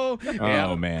go.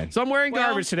 Oh, man. So I'm wearing Well,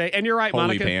 garbage today, and you're right, holy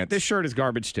Monica. pants. This shirt is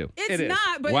garbage too. It's It is.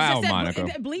 not, but Wow, it's just Monica.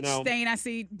 that bleach No. stain I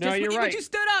see. No, Just you're when, right. But you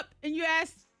stood up and you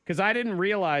asked. Because I didn't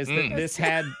realize that this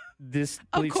had this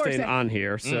Of bleach course stain it- on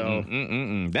here. So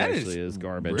That actually is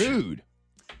garbage. rude.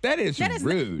 That is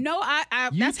rude. No, I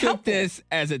You that's took helpful. this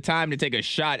as a time to take a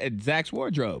shot at Zach's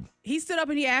wardrobe. He stood up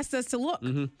and he asked us to look.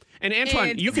 And Antoine,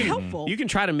 And you it's can helpful. you can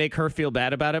try to make her feel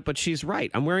bad about it, but she's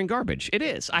right. I'm wearing garbage. It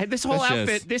is. This whole That's outfit.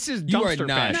 just- This is you are dumpster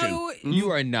not. fashion. No,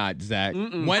 You are not, Zach. One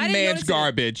didn't man's notice it.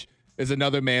 garbage is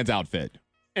another man's outfit.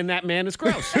 And that man is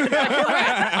gross.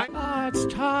 It's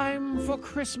time for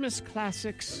Christmas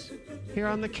classics here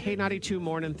on the K92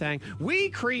 Morning Thing. We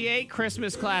create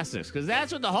Christmas classics because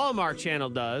that's what the Hallmark Channel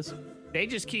does. They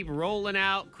just keep rolling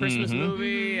out Christmas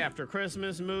movie after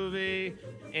Christmas movie.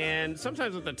 And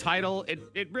sometimes with the title,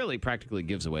 it really practically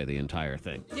gives away the entire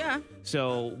thing. Yeah.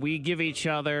 So we give each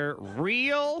other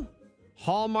real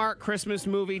Hallmark Christmas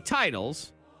movie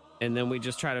titles, and then we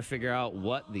just try to figure out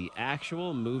what the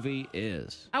actual movie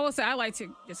is. I will say I like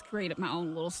to just create my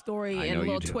own little story I and know a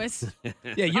you little do. twist.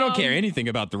 Yeah, you don't care anything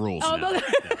about the rules. Oh, no.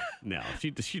 No, she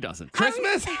doesn't.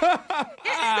 Christmas? There's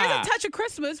a touch of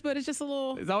Christmas, but it's just a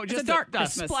little. It's a dark a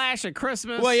Christmas. splash of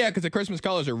Christmas. Well, yeah, because the Christmas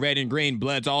colors are red and green.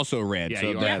 Blood's also red. Yeah, so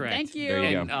you are that- correct. Thank you. There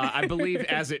you And go. I believe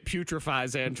as it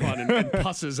putrefies, Antoine, and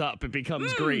pusses up, it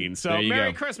becomes green. So There you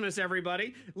Merry go. Christmas,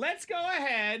 everybody. Let's go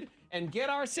ahead and get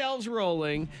ourselves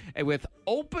rolling with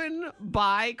Open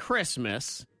by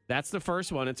Christmas. That's the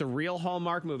first one. It's a real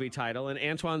Hallmark movie title. And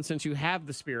Antoine, since you have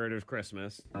the spirit of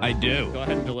Christmas, I do. go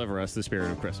ahead and deliver us the spirit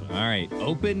of Christmas. All right.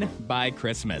 Open by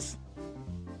Christmas.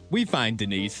 We find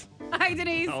Denise Hi,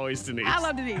 Denise. Always Denise. I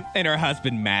love Denise. and her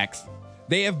husband, Max.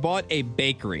 They have bought a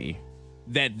bakery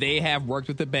that they have worked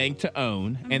with the bank to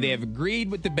own, and they have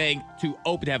agreed with the bank to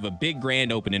have a big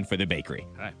grand opening for the bakery.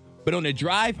 Okay. But on the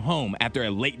drive home after a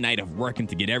late night of working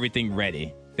to get everything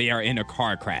ready, they are in a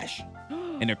car crash.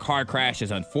 And the car crash has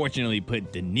unfortunately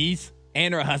put Denise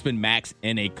and her husband, Max,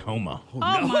 in a coma. Oh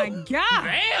my God.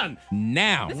 Man!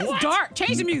 Now, This is dark.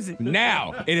 Change the music.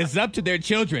 now it is up to their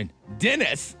children,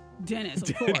 Dennis Dennis,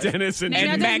 of course. Dennis and Now,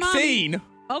 and that's mommy. Maxine,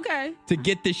 Okay. to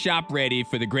get the shop ready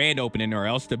for the grand opening, or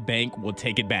else the bank will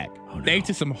take it back. Thanks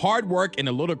to some hard work and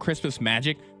a little Christmas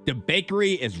magic, the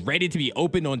bakery is ready to be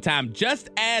opened on time, just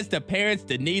as the parents,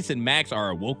 Denise and Max, are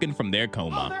awoken from their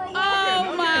coma.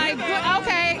 Oh my God.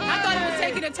 Okay. I thought it was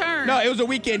taking a turn. No, it was a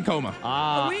weekend coma.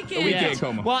 A weekend. a weekend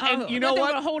coma. Well, and you know They what?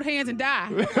 were gonna hold hands and die.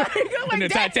 In the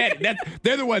Titanic.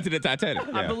 They're the ones in the Titanic.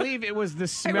 I Yeah. believe it was the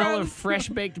smell of fresh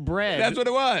baked bread. That's what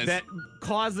it was. That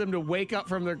caused them to wake up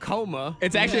from their coma.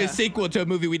 It's actually a sequel to a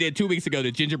movie we did 2 weeks ago,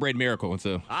 The Gingerbread Miracle. It's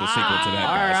a sequel to that.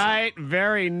 All guys. right,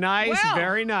 very nice, Well.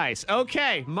 very nice.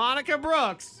 Okay, Monica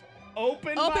Brooks,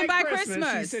 Open by Christmas. She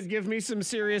Christmas. said, "Give me some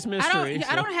serious I mystery."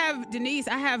 don't have Denise.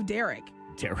 I have Derek.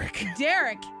 Derek.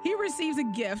 Derek, he receives a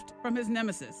gift from his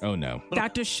nemesis, Oh, no.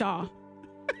 Dr. Shaw.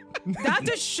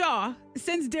 Dr. Shaw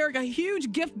sends Derek a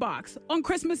huge gift box on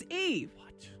Christmas Eve.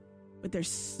 What? But there's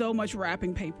so much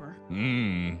wrapping paper.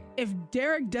 If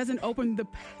Derek doesn't open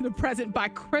the present by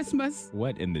Christmas,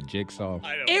 What in the jigsaw?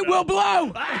 it will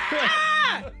blow.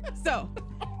 So,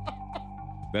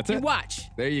 That's you it? watch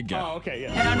There you go. Oh, okay,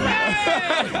 yeah. and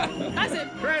unwrap. That's it.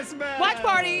 Christmas. Watch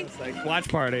party. It's like watch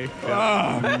party.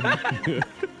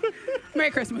 Merry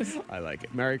Christmas. I like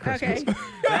it. Merry Christmas. Okay.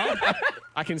 Well,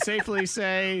 I can safely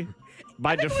say,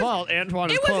 by default,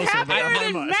 Antoine is It was closer. but happier not by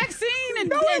than much. Maxine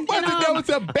and it wasn't. That was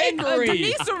a bakery.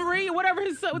 Denisery, whatever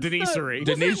his son. Denisery.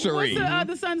 Denisery. What's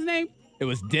the son's name? It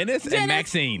was Dennis and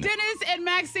Maxine. Dennis and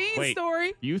Maxine's Wait,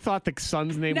 story. you thought the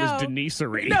son's name No. was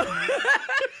Denisery? No.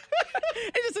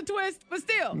 It's just a twist, but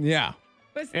still. Yeah.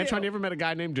 But still. Antoine, you ever met a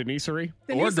guy named Denisery?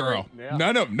 Or Denisery. girl. Yeah.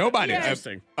 No, nobody. Yeah. A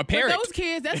Interesting. a But parrot those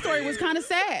kids, that story was kind of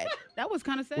sad. That was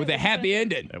kind of sad. with a happy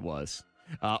ending. It was.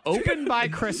 Open by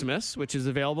Christmas, which is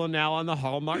available now on the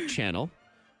Hallmark Channel.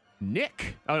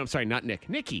 Nick. Oh, I'm sorry, not Nick.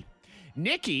 Nikki.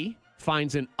 Nikki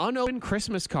finds an unopened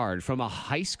Christmas card from a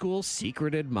high school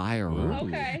secret admirer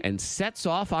Okay. and sets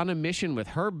off on a mission with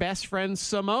her best friend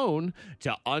Simone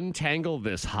to untangle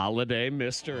this holiday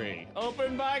mystery.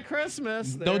 Open by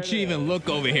Christmas. There Don't it you is. even look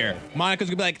over here. Monica's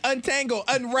going to be like, untangle,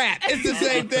 unwrap. It's the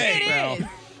same thing. It is.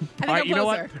 I think All right, I'm you know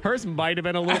what? closer. Hers might have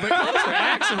been a little bit closer,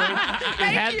 actually.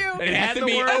 Thank you. It It had has to the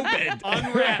be word opened.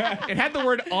 unwrap. It had the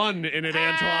word "un" in it,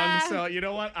 Antoine. So you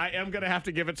know what? I am gonna have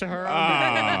to give it to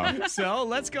her. So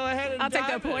let's go ahead and I'll take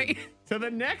dive that point. in to the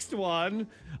next one.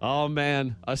 Oh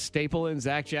man, a staple in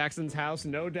Zach Jackson's house,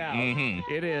 no doubt.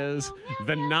 It is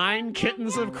the 9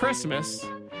 Kittens of Christmas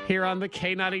here on the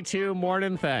K92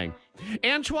 Morning Thing.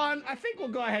 Antoine, I think we'll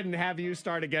go ahead and have you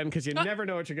start again because you never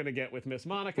know what you're gonna get with Miss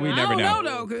Monica. We I never don't know. know,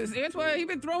 though, because that's why he's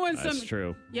been throwing That's some.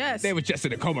 true. Yes. They were just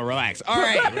in a coma. Relax. All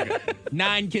right.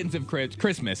 9 Kittens of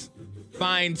Christmas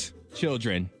finds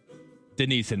children,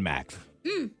 Denise and Max.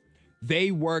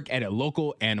 They work at a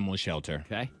local animal shelter.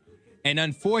 Okay. And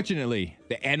unfortunately,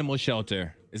 the animal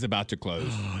shelter is about to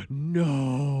close.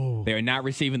 No. They are not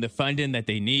receiving the funding that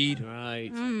they need.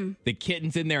 Right. The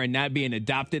kittens in there are not being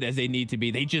adopted as they need to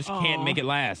be. They just can't make it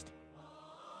last.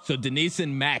 So Denise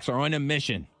and Max are on a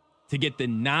mission to get the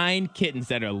 9 kittens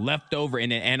that are left over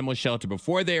in an animal shelter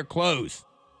before they are closed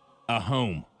a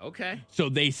home. Okay. So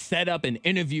they set up an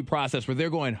interview process where they're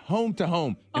going home to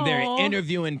home and they're Aw.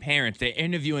 interviewing parents, they're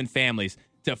interviewing families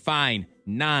to find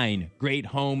 9 great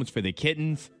homes for the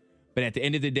kittens. But at the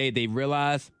end of the day, they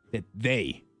realized that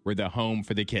they were the home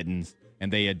for the kittens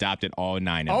and they adopted all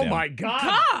 9 of Oh them. my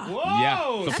God. Whoa.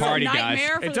 Yeah, the That's party, a guys.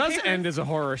 nightmare for It the does parents. end as a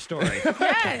horror story.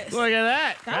 Yes. Look at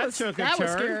that. That was- took a that was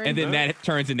turn. scary. And then that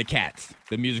turns into Cats,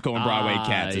 the musical on Broadway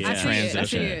Cats. It's yeah. a I see it, I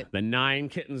transition. see it. The 9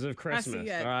 Kittens of Christmas.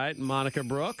 it. All right, Monica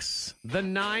Brooks. The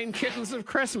 9 Kittens of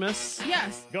Christmas.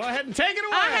 Yes. Go ahead and take it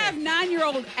away. I have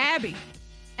 9-year-old Abby.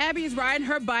 Abby is riding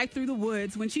her bike through the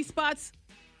woods when she spots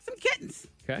some kittens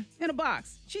Okay. in a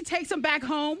box. She takes them back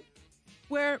home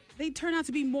where they turn out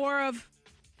to be more of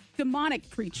demonic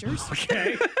creatures.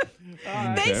 Okay.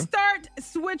 They start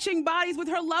switching bodies with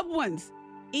her loved ones.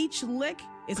 Each lick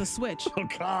is a switch. Oh,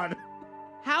 God.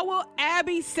 How will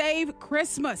Abby save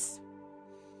Christmas?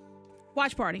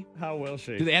 Watch party. How will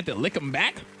she? Do they have to lick them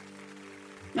back?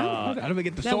 No. How do we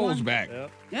get the That souls one? back?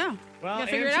 Yeah. Well,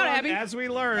 Gotta figure it out, Antoine, Abby. as we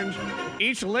learned,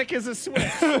 each lick is a switch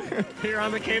here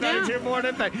on the K92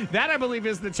 Morning Thing. That, I believe,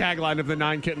 is the tagline of the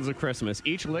 9 Kittens of Christmas.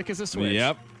 Each lick is a switch.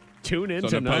 Yep. Tune in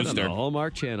It's on the tonight on poster. the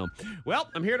Hallmark Channel. Well,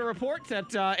 I'm here to report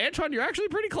that, Antoine, you're actually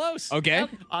pretty close. Okay.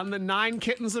 On the 9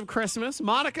 Kittens of Christmas.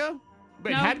 Monica, it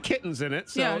No. had kittens in it,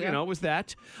 so, Yeah, you yeah. know, it was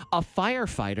that. A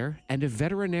firefighter and a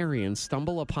veterinarian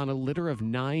stumble upon a litter of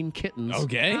 9 kittens.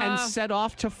 Okay. And set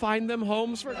off to find them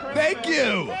homes for Christmas. Thank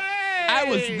you. Hey! I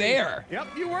was there. Yep,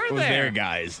 you were I was there,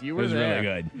 guys. You were it was there.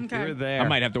 really good. Okay. You were there. I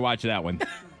might have to watch that one.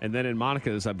 And then in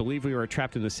Monica's, I believe we were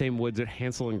trapped in the same woods that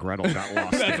Hansel and Gretel got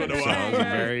lost That's in. what it So was. a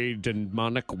very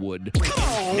demonic wood.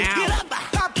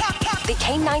 The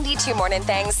K92 Morning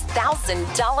Thang's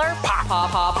 $1,000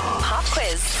 pop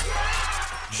quiz.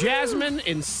 Jasmine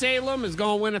in Salem is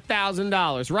going to win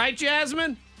 $1,000. Right,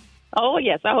 Jasmine? Oh,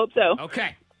 yes, I hope so.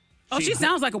 Okay. Oh, she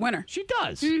sounds like a winner. She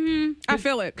does. I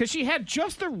feel it. Because she had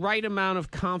just the right amount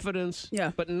of confidence,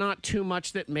 Yeah. but not too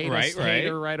much that made us Right, hate right.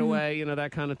 her right away, you know,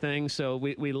 that kind of thing. So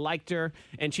we liked her,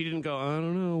 and she didn't go, I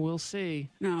don't know, we'll see.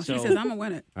 No, So- she says, I'm going to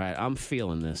win it. All right, I'm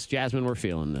feeling this. Jasmine, we're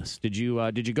feeling this. Did you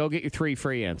go get your 3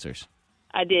 free answers?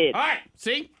 I did. All right,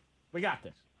 see? We got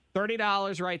this.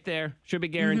 $30 right there. Should be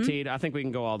guaranteed. I think we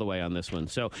can go all the way on this one.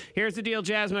 So here's the deal,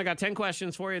 Jasmine. I got 10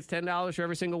 questions for you. It's $10 for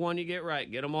every single one you get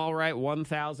right. Get them all right.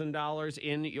 $1,000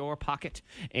 in your pocket.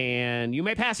 And you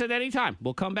may pass at any time.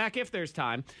 We'll come back if there's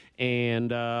time.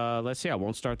 And let's see. I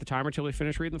won't start the timer till we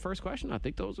finish reading the first question. I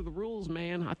think those are the rules,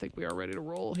 man. I think we are ready to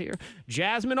roll here.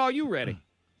 Jasmine, are you ready?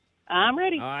 I'm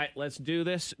ready. All right, let's do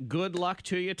this. Good luck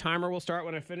to you. Timer will start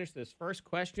when I finish this first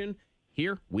question.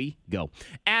 Here we go.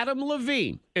 Adam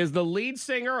Levine is the lead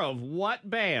singer of what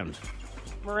band?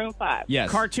 Maroon 5. Yes.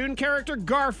 Cartoon character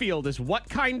Garfield is what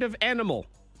kind of animal?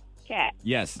 Cat.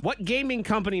 Yes. What gaming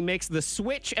company makes the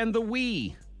Switch and the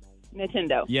Wii?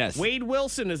 Nintendo. Yes. Wade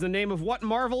Wilson is the name of what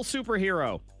Marvel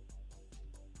superhero?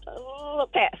 Oh,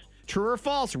 pass. True or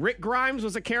false? Rick Grimes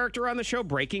was a character on the show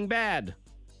Breaking Bad.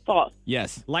 False.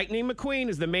 Yes. Lightning McQueen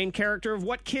is the main character of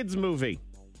what kids movie?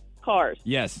 Cars.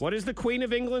 Yes. What is the Queen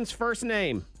of England's first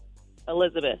name?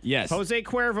 Elizabeth. Yes. Jose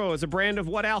Cuervo is a brand of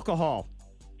what alcohol?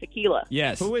 Tequila.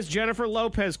 Yes. Who is Jennifer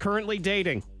Lopez currently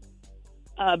dating?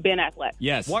 Ben Affleck.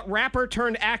 Yes. What rapper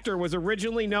turned actor was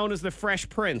originally known as the Fresh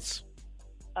Prince?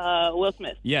 Will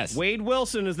Smith. Yes. Wade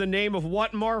Wilson is the name of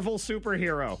what Marvel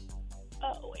superhero?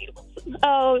 Wait.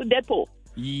 Oh, Deadpool.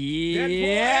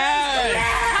 Yeah.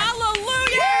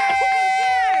 Hallelujah!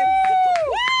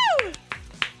 Woo!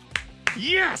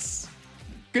 Yes!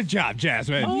 Good job,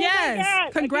 Jasmine. Oh, Yes. my God. I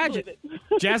can't Congratulations. believe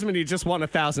it. Jasmine, you just won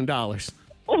 $1,000.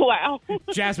 Oh, wow.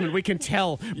 Jasmine, we can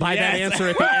tell by that Yes. answer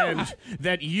at the end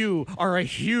that you are a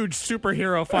huge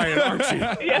superhero fan, aren't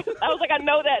you? Yes. I was like, I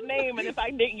know that name, and if I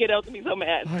didn't get it, I was going to be so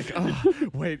mad.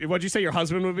 Like, wait, what'd you say? Your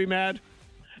husband would be mad?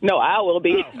 No, I will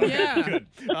be. Yeah.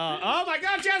 Oh my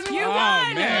God, Jasmine! You won!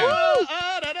 won! man. Woo!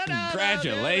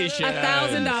 Congratulations.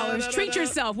 $1,000. Treat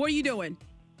yourself. What are you doing?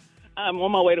 I'm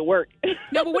on my way to work.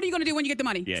 No, but what are you going to do when you get the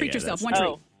money? Yeah, Treat yeah, yourself. that's-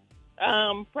 One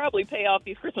treat. Probably pay off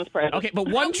these Christmas presents. Okay, but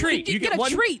one Oh, treat. you get a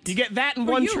one treat You get that and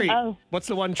for one you. treat. Oh. What's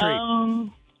the one treat?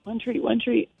 One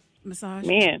treat. Massage.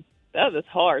 Man, that was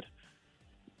hard.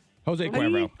 Jose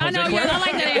Cuervo. I know. Jose Yeah, Cuervo. I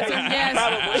like that answer.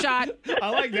 Yes. Shot.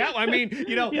 I like that one. I mean,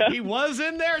 Yeah. he was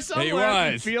in there somewhere. He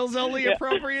was. Feels only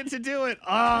appropriate to do it.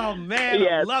 Oh, man.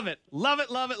 Yes. Love it. Love it,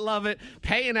 love it, love it.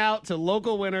 Paying out to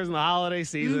local winners in the holiday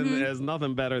season is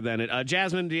nothing better than it.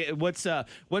 Jasmine,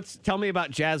 tell me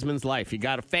about Jasmine's life. You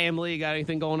got a family? You got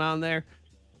anything going on there?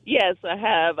 Yes, I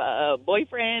have a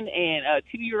boyfriend and a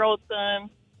 2-year-old son.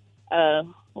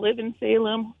 Live in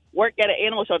Salem. Work at an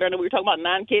animal shelter. I know we were talking about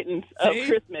 9 kittens of See?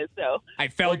 Christmas, so I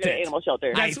felt work at an it. animal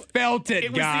shelter. I felt it,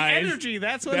 It was guys. the energy.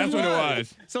 That's what That's it what was. it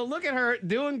was. So look at her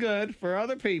doing good for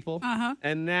other people. Uh-huh.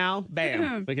 And now,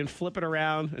 bam, we can flip it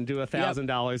around and do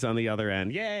 $1,000 on the other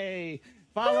end. Yay.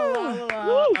 Follow. Woo.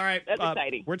 All right. That's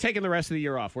exciting. We're taking the rest of the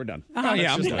year off. We're done. Oh,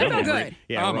 yeah, I'm Just done. done. It felt We're good. over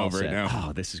Yeah, I'm we're all over it set. now.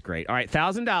 Oh, this is great. All right,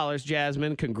 $1,000,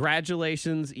 Jasmine.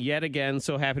 Congratulations yet again.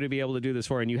 So happy to be able to do this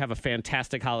for you. And you have a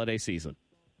fantastic holiday season.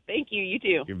 Thank you. You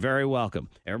too. You're very welcome.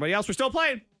 Everybody else, we're still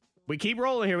playing. We keep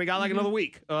rolling here. We got like another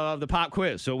week of the pop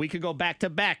quiz. So we could go back to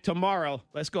back tomorrow.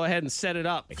 Let's go ahead and set it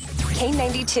up.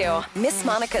 K92, Miss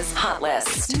Monica's Hot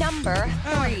List. Number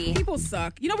 3. People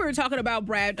suck. You know, we were talking about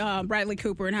Bradley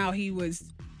Cooper and how he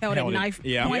was held at knife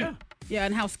yeah. point. Yeah,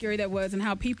 and how scary that was, and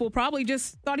how people probably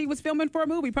just thought he was filming for a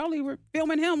movie. Probably were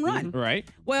filming him run. Right.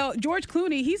 Well, George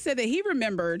Clooney, he said that he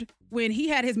remembered when he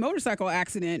had his motorcycle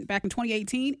accident back in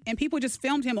 2018, and people just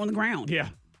filmed him on the ground. Yeah.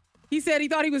 He said he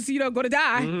thought he was, going to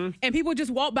die, and people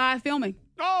just walked by filming.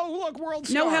 Oh, look, world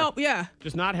star. No help, yeah.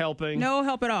 Just not helping. No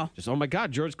help at all. Just, oh my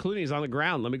God, George Clooney's on the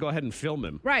ground. Let me go ahead and film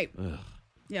him. Right.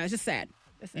 Yeah, it's just sad.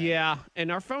 Yeah,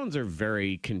 and our phones are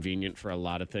very convenient for a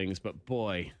lot of things, but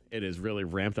boy, it has really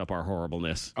ramped up our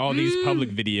horribleness. All these public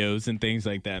videos and things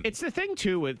like that. It's the thing,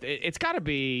 too, with it's got to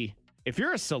be, if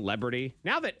you're a celebrity,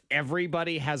 now that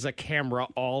everybody has a camera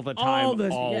all the time,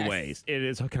 always, it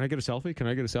is, can I get a selfie? Can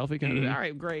I get a selfie? All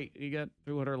right, great. You got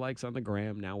 200 likes on the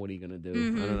gram. Now what are you going to do?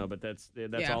 I don't know, but that's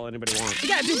all anybody wants. You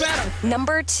got to do better.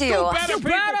 Number 2. Do better, Do people.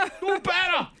 better. Do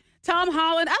better. Tom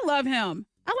Holland, I love him.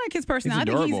 I like his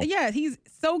personality. He's adorable. He's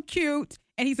so cute,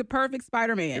 and he's a perfect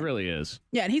Spider-Man. It really is.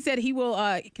 Yeah, and he said he will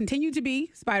continue to be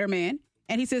Spider-Man.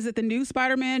 And he says that the new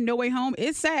Spider-Man, No Way Home,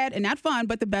 is sad and not fun,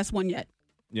 but the best one yet.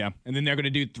 Yeah. And then they're going to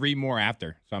do 3 more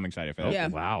after. So I'm excited for that. Yeah.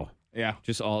 Wow. Yeah.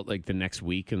 Just all like the next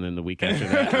week and then the week after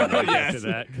that. And the week after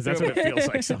that. Because that's what it feels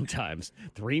like sometimes.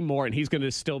 3 more and he's going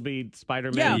to still be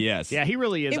Spider-Man. Yeah. Yes. Yeah, he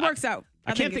really is. It works out.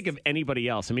 I can't think of anybody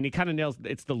else. I mean, he kind of nails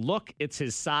it's the look, it's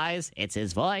his size, it's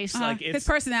his voice. His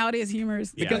personality, his humor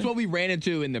is Because what we ran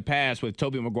into in the past with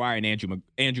Tobey Maguire and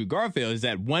Andrew Garfield is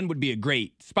that one would be a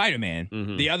great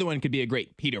Spider-Man. The other one could be a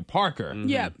great Peter Parker.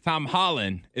 Yeah. Tom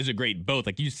Holland is a great both.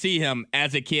 Like you see him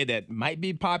as a kid that might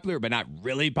be popular, but not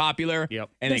really popular. Yep.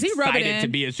 And Does he rub it excited in? to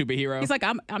be a superhero. He's like,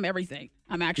 I'm everything.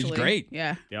 I'm actually great.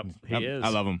 Yeah. Yep, he is. I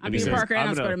love him. I'm And he Peter says, Parker and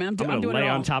I'm Spider-Man. I'm gonna doing lay it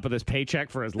all. on top of this paycheck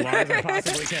for as long as I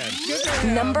possibly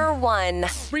can. Number 1.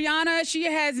 Rihanna, she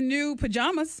has new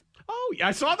pajamas. Oh,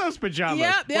 I saw those pajamas.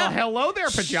 Yep. Well, hello there,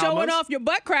 pajamas. Showing off your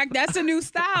butt crack. That's a new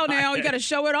style now. You got to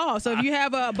show it off. So if you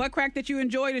have a butt crack that you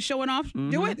enjoy to showing off,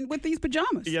 do it with these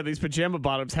pajamas. Yeah, these pajama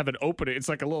bottoms have an opening. It's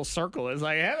like a little circle. It's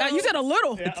like, hello. You said a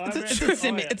little. Yeah,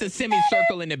 It's a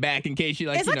semicircle in the back in case you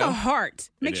like. It's like a heart.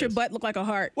 Makes your is. butt look like a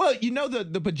heart. Well, you know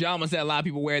the pajamas that a lot of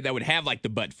people wear that would have like the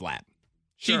butt flap.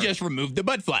 She just removed the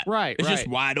butt flap. Right, It's just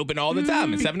right. wide open all the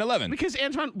time in 7-Eleven. Because,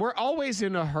 Antoine, we're always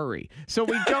in a hurry. So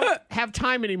we don't have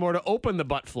time anymore to open the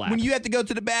butt flap. When you have to go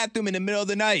to the bathroom in the middle of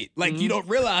the night, like you don't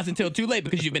realize until too late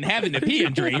because you've been having the pee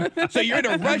and dream. So you're in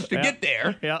a rush to get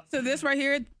there. yeah. So this right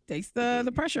here takes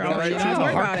the pressure off. Right You to don't the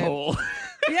worry heart about it. hole.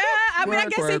 Yeah, I mean, I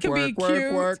guess it could be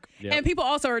cute. Work. Yep. And people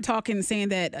also are talking, saying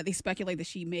that they speculate that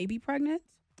she may be pregnant.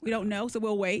 We don't know, so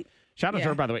we'll wait. Shout out to Yeah.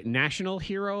 her, by the way. National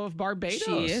Hero of Barbados.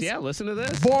 She is. Yeah, listen to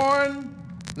this. Born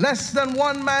less than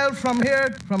 1 mile from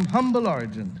here, from humble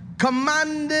origin,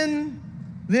 commanding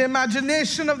the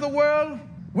imagination of the world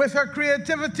with her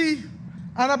creativity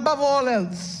and above all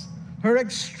else, her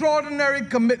extraordinary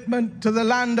commitment to the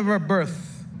land of her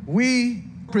birth. We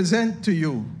present to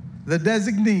you the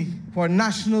designee for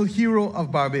National Hero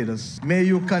of Barbados. May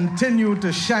you continue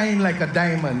to shine like a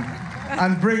diamond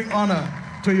and bring honor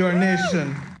to your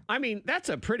nation. I mean, that's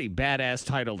a pretty badass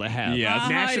title to have. Yes.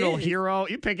 National it is. Hero.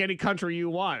 You pick any country you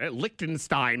want.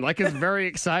 Liechtenstein. Like, it's very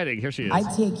exciting. Here she is. I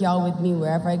take y'all with me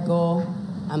wherever I go.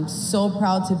 I'm so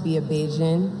proud to be a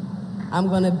Bajan. I'm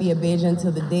gonna be a Bajan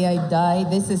till the day I die.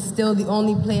 This is still the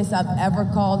only place I've ever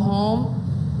called home.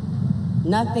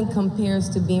 Nothing compares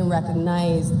to being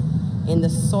recognized in the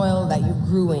soil that you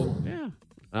grew in. Yeah.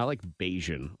 I like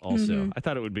Bayesian also. I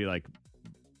thought it would be like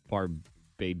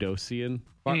Barbadosian.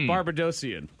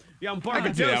 Barbadosian. Yeah, I'm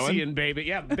can see that one. Barbadosian, baby.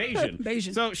 Yeah, Bayesian.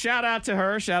 Bayesian. So shout out to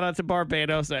her. Shout out to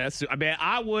Barbados. I mean,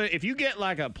 I would, if you get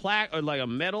like a plaque or like a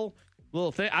medal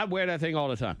little thing, I'd wear that thing all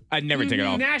the time. I'd never take it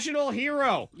off. National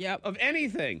hero Yep. of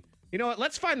anything. You know what?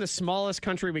 Let's find the smallest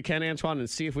country we can, Antoine, and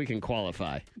see if we can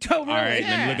qualify. Oh, really? All right,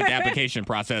 let me look at the application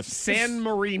process. San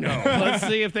Marino. Let's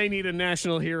see if they need a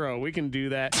national hero. We can do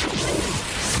that.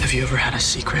 Have you ever had a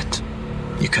secret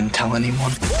you couldn't tell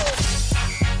anyone?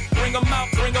 Bring 'em out,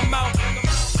 bring 'em out.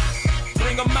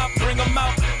 Bring 'em out, bring 'em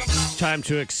out. Time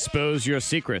to expose your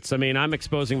secrets. I mean, I'm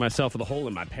exposing myself with a hole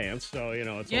in my pants, so, you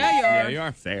know, it's Yeah, you are. Yeah, you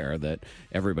are. fair that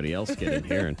everybody else get in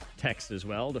here and text as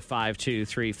well to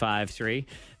 52353.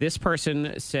 This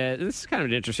person said, this is kind of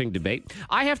an interesting debate.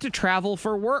 I have to travel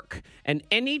for work, and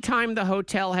anytime the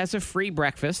hotel has a free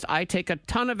breakfast, I take a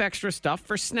ton of extra stuff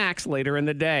for snacks later in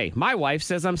the day. My wife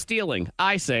says I'm stealing.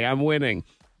 I say I'm winning.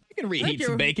 You can reheat you.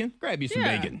 some bacon. Grab you some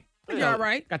Yeah. bacon. You're all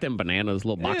right. Got them bananas,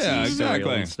 little boxes Yeah, of cereal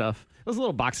exactly. and stuff. Those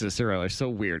little boxes of cereal are so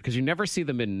weird because you never see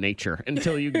them in nature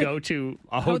until you go to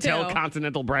a hotel Hotel.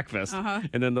 continental breakfast, Uh-huh.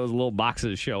 and then those little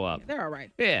boxes show up. They're all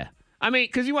right. Yeah. I mean,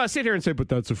 because you want to sit here and say, but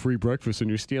that's a free breakfast and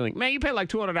you're stealing. Man, you pay like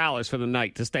 $200 for the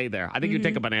night to stay there. I think you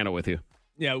take a banana with you.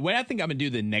 Yeah, what I think I'm going to do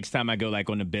the next time I go like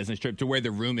on a business trip to where the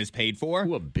room is paid for.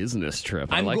 Ooh, a business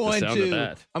trip. I like the sound of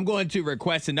that. I'm going to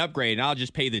request an upgrade, and I'll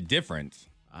just pay the difference.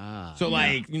 So,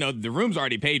 the room's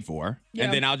already paid for,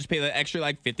 and then I'll just pay the extra,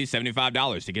 like, $50,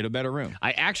 $75 to get a better room.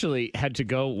 I actually had to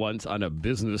go once on a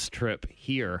business trip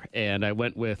here, and I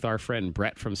went with our friend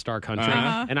Brett from Star Country,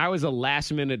 and I was a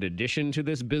last-minute addition to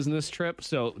this business trip.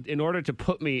 So in order to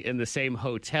put me in the same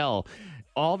hotel,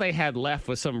 all they had left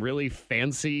was some really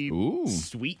fancy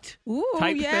suite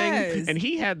type thing. And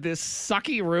he had this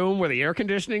sucky room where the air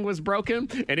conditioning was broken,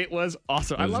 and it was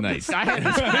awesome. I love nice. this. I had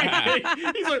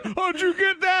this He's like, how'd you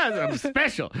get that? I'm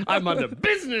special. I'm on the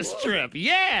business trip.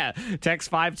 Yeah. Text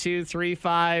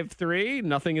 52353.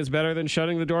 Nothing is better than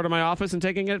shutting the door to my office and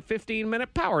taking a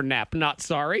 15-minute power nap. Not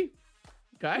sorry.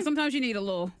 Okay. Sometimes you need a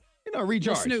little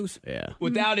recharge. snooze. Yeah.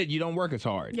 Without it, you don't work as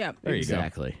hard. Yeah. There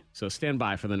Exactly. You go. So stand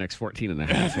by for the next 14 and a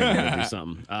half. We're going to do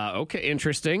something. Okay,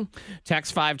 interesting.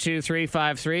 Text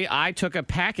 52353. I took a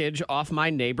package off my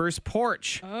neighbor's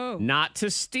porch. Oh. Not to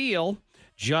steal,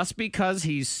 just because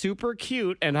he's super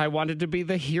cute and I wanted to be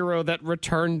the hero that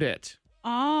returned it.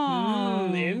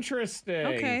 Oh. Interesting.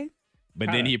 Okay. But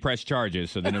then he pressed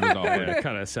charges, so then it was all good. It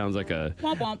kind of sounds like a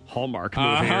Womp womp. Hallmark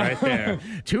movie right there.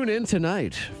 Tune in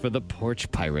tonight for the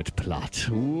Porch Pirate plot.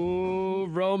 Ooh,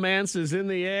 romance is in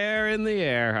the air, in the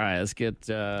air. All right, let's get,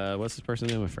 what's this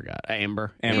person's name? I forgot.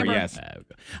 Amber. Amber, yes.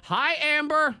 Hi,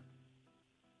 Amber.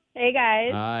 Hey,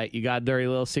 guys. All right, you got a dirty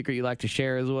little secret you like to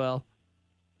share as well?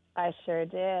 I sure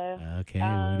do. Okay,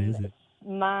 what is it?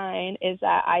 Mine is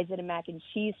that I did a mac and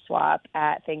cheese swap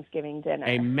at Thanksgiving dinner.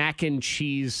 A mac and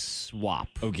cheese swap.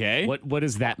 Okay. What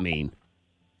does that mean?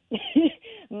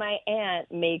 My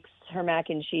aunt makes her mac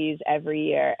and cheese every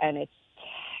year, and it's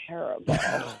terrible.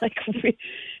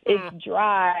 It's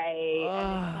dry, and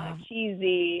it's not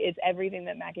cheesy. It's everything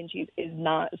that mac and cheese is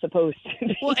not supposed to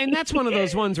be. Well, and that's one of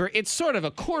those ones where it's sort of a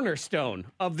cornerstone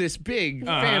of this big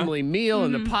family meal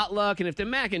and the potluck. And if the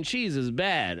mac and cheese is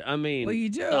bad, I mean,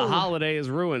 the holiday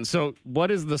is ruined. So what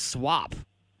is the swap?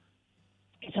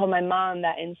 I told my mom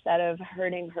that instead of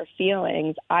hurting her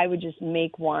feelings, I would just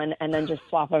make one and then just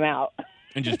swap them out.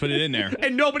 And just put it in there.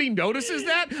 And nobody notices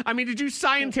that? I mean, did you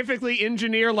scientifically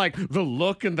engineer, like, the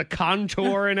look and the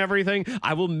contour and everything?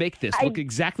 I will make this look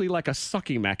exactly like a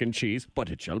sucky mac and cheese, but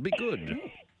it shall be good.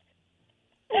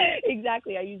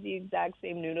 Exactly. I used the exact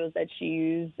same noodles that she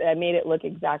used. I made it look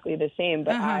exactly the same,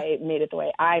 but I made it the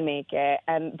way I make it.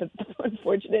 And the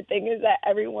unfortunate thing is that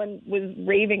everyone was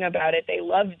raving about it. They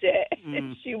loved it.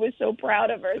 And she was so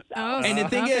proud of herself. Oh, And the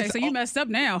thing is, so you messed up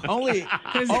now. only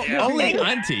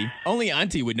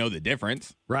auntie would know the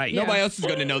difference. Right. Nobody else is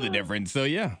going to know the difference. So,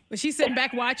 yeah. But she's sitting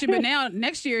back watching, but now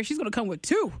next year she's going to come with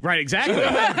 2. Right, exactly.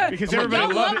 Because everybody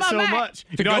Y'all loved love it my so Mac. much.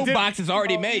 The go box is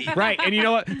already made. Right, and you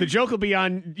know what? The joke will be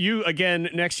on you again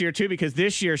next year, too, because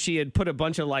this year she had put a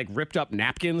bunch of, like, ripped-up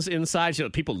napkins inside. So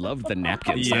people loved the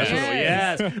napkins. Yes.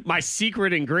 That's what yes. My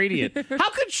secret ingredient. How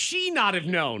could she not have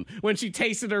known when she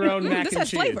tasted her own mac This and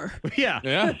has cheese? flavor.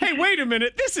 Yeah. Hey, wait a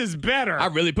minute. This is better. I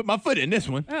really put my foot in this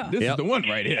one. This is the one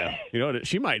right here. You know what?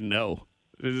 She might know.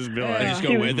 Just be like, Just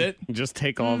go with it. Just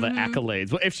take all the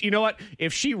accolades. Well, if you know what,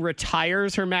 if she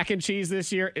retires her mac and cheese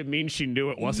this year, it means she knew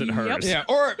it wasn't hers. Yeah,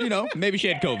 or maybe she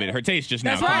had COVID. Her taste just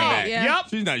now That's coming right, back. yeah. Yep.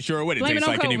 She's not sure what it Blame tastes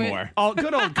it on like COVID. anymore. Oh,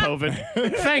 good old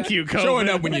COVID. Thank you, COVID. Showing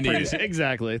up when you need it.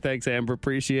 Exactly. Thanks, Amber.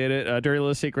 Appreciate it. Dirty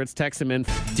Little Secrets. Text him in.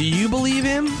 Do you believe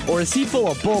him, or is he full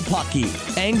of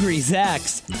bullpucky? Angry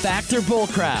Zach's Factor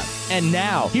Bullcrap. And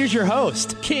now, here's your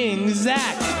host, King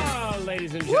Zach.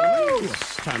 Ladies and gentlemen,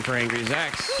 it's time for Angry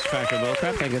Zach's Factor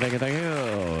Bullcrap. Thank you.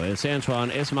 It's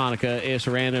Antoine, it's Monica, it's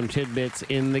Random Tidbits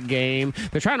in the game.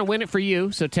 They're trying to win it for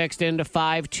you, so text in to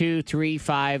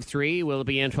 52353. Will it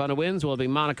be Antoine who wins? Will it be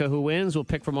Monica who wins? We'll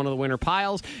pick from one of the winner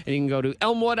piles, and you can go to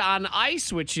Elmwood on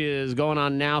Ice, which is going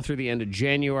on now through the end of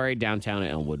January, downtown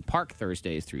at Elmwood Park,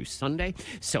 Thursdays through Sunday.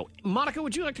 So, Monica,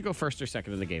 would you like to go first or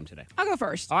second in the game today? I'll go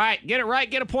first. All right, get it right,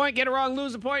 get a point, get it wrong,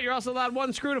 lose a point. You're also allowed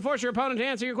one screw to force your opponent to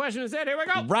answer your question instead. Here we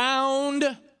go.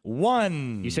 Round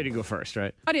 1. You said you go first,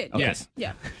 right? I did. Okay. Yes.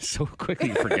 Yeah. So quickly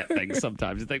you forget things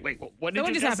sometimes. You think, wait, what did What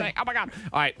you just just say? Oh, my God.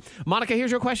 All right. Monica, here's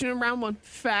your question in round 1.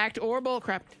 Fact or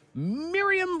bullcrap?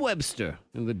 Merriam-Webster,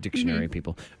 in the dictionary,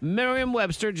 people.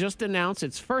 Merriam-Webster just announced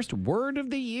its first word of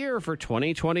the year for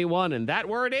 2021, and that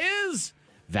word is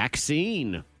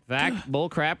vaccine. Fact,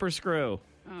 bullcrap, or screw?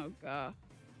 Oh, God.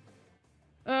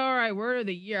 All right, word of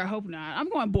the year. I hope not. I'm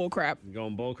going bullcrap. I'm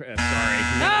going bullcrap. Sorry.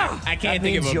 I can't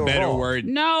think of a better word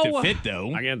No. to fit,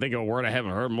 though. I can't think of a word I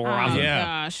haven't heard more Oh, often. Yeah.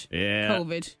 gosh. Yeah.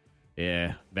 COVID.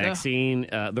 Yeah, vaccine.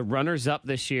 The runners-up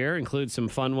this year include some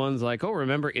fun ones like,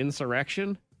 remember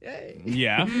Insurrection? Yay.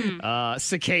 Yeah.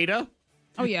 Cicada.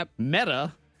 Oh, yep.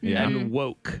 Meta. Yeah. And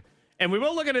woke. And we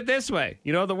will look at it this way.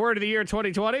 You know, the word of the year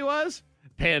 2020 was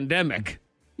pandemic.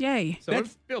 Yay. So I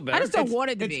feel better. I just don't want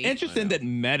it to It's be. interesting that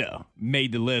Meta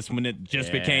made the list when it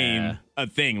just became a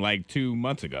thing like 2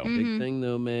 months ago. Big thing,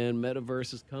 though, man.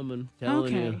 Metaverse is coming.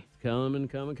 Telling you. Okay. Coming.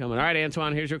 All right,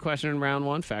 Antoine, here's your question in round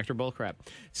one. Factor bullcrap.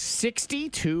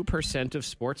 62% of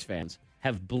sports fans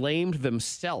have blamed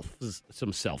themselves.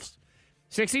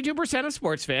 62% of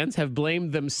sports fans have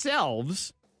blamed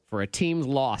themselves for a team's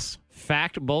loss.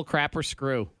 Fact, bullcrap, or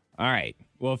screw? All right.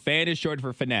 Well, fan is short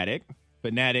for fanatic.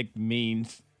 Fanatic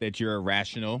means that you're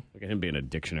irrational. Look at him being a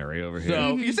dictionary over here.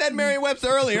 So you said Merriam-Webster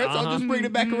earlier, so I'll just bring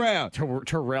it back around.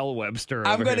 Terrell Webster.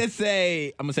 I'm over gonna here.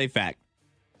 say fact.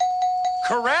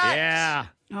 Correct. Yeah,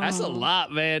 that's a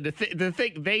lot, man. The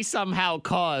thing they somehow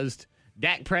caused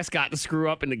Dak Prescott to screw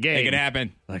up in the game. Make it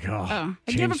happen. Like, Have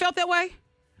you ever felt that way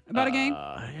about a game?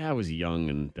 Yeah, I was young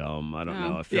and dumb. I don't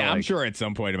know. I feel Yeah, I'm like- sure at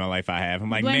some point in my life I have. I'm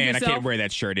like, Blame man, I yourself? can't wear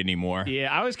that shirt anymore. Yeah,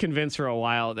 I was convinced for a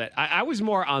while that I was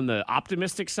more on the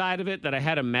optimistic side of it, that I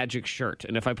had a magic shirt.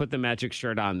 And if I put the magic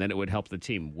shirt on, then it would help the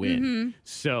team win.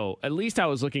 So at least I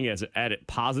was looking at it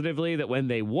positively, that when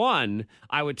they won,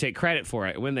 I would take credit for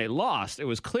it. When they lost, it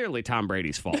was clearly Tom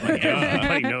Brady's fault. Like,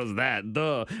 everybody knows that.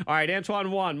 Duh. All right,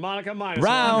 Antoine won. Monica minus one.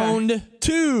 Round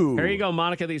 2. Here you go,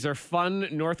 Monica. These are fun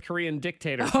North Korean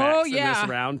dictator facts Oh, in yeah. this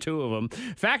round. 2 of them.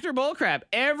 Factor bullcrap.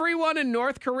 Everyone in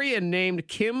North Korea named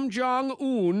Kim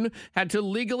Jong-un had to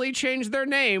legally change their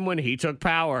name when he took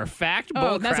power. Fact,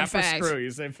 Oh, bullcrap, that's a or fact. screw?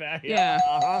 You say fact? Yeah.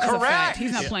 That's a Correct. fact.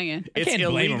 He's not playing. I can't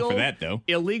blame him for that, though.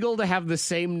 Illegal to have the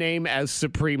same name as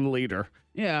Supreme Leader.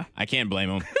 Yeah. I can't blame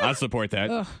him. I'll support that.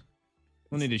 Ugh.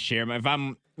 I need to share my. If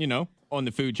I'm, on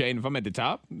the food chain, if I'm at the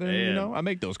top, then, I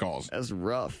make those calls. That's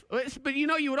rough. But, you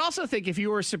would also think if you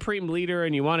were a Supreme Leader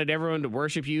and you wanted everyone to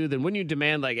worship you, then wouldn't you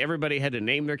demand, like, everybody had to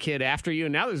name their kid after you?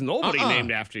 And now there's nobody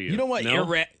named after you. You know what? No?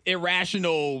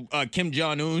 Irrational Kim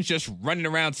Jong-un's just running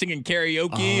around singing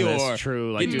karaoke Oh, that's or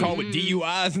true. Like, getting caught with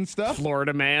DUIs and stuff.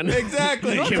 Florida man.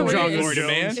 Exactly. North Kim Korea Jong-un is- Florida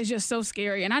man. It's just so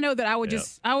scary. And I know that I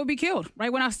would be killed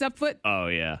right when I step foot Oh,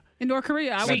 yeah. in North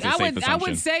Korea. I That's a safe would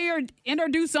assumption. say or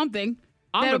do something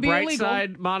On that the would be bright illegal.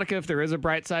 side, Monica, if there is a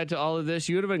bright side to all of this,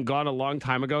 you would have been gone a long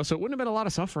time ago, so it wouldn't have been a lot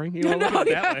of suffering. You know, look at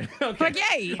it that way. Okay. Like,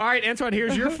 yay. All right, Antoine,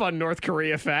 here's your fun North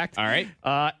Korea fact. All right.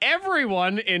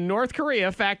 Everyone in North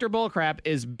Korea, factor bullcrap,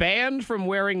 is banned from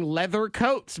wearing leather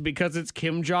coats because it's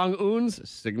Kim Jong-un's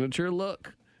signature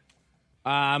look.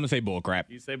 I'm going to say bullcrap.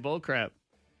 You say bullcrap.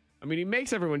 I mean, he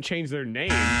makes everyone change their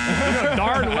name. You know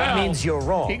darn well. That means you're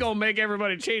wrong. He gonna make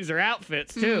everybody change their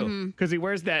outfits, too. Because he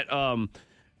wears that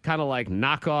kind of like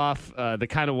knockoff, the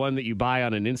kind of one that you buy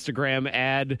on an Instagram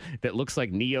ad that looks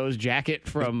like Neo's jacket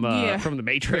from the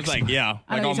Matrix. It's like, I know almost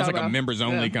you're like talking a about. members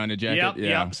only Yeah. kind of jacket.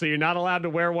 Yep. So you're not allowed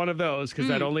to wear one of those because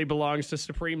that only belongs to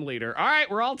Supreme Leader. All right,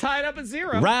 we're all tied up at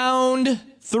 0. Round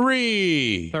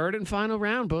 3. Third and final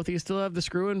round. Both of you still have the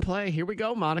screw in play. Here we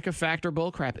go. Monica, factor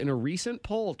bullcrap. In a recent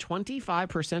poll,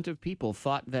 25% of people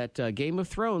thought that Game of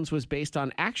Thrones was based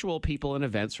on actual people and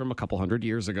events from a couple hundred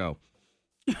years ago.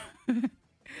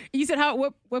 You said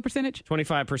what percentage?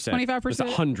 25%. 25%?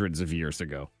 That's hundreds of years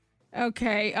ago.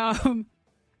 Okay. I don't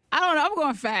know. I'm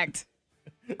going fact.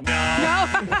 No.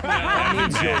 That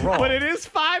means you're wrong. But it is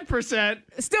 5%.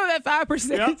 Still that 5%.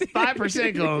 Yep,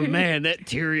 5% going, man, that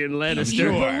Tyrion Lannister.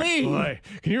 You believe. Boy,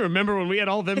 can you remember when we had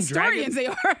all them Historians dragons? they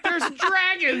are. There's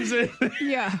dragons in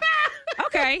Yeah.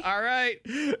 Okay. All right.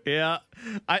 Yeah.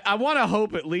 I want to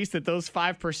hope at least that those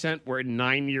 5% were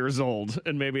 9 years old,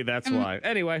 and maybe that's why.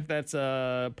 Anyway, that's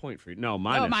a point for you. No,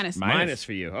 minus. Oh, minus. Minus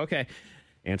for you. Okay.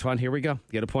 Antoine, here we go.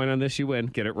 Get a point on this, you win.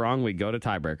 Get it wrong, we go to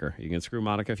tiebreaker. You can screw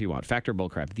Monica if you want. Factor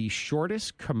bullcrap. The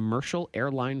shortest commercial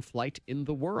airline flight in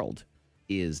the world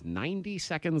is 90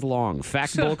 seconds long.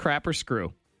 Fact, bullcrap, or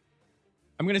screw?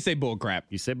 I'm going to say bullcrap.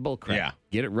 You said bullcrap. Yeah.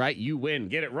 Get it right, you win.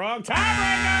 Get it wrong, tiebreaker!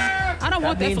 I don't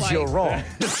want That that means flight. you're wrong.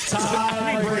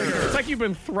 It's like you've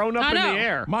been thrown up I in know. the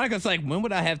air. Monica's like, when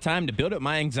would I have time to build up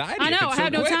my anxiety? I if know. it's I so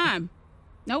have no quick? time.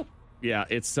 Nope. Yeah,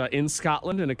 it's in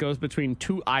Scotland, and it goes between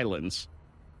 2 islands.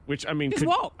 Which, I mean, Just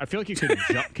walk. I feel like you could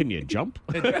jump. Can you jump?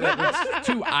 It's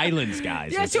 2 islands,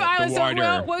 guys. Yeah, It's 2 the islands. So,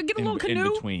 water well, get a little in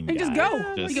canoe between, and just guys.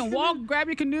 go. You can walk, grab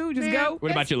your canoe, just go.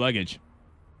 What about your luggage?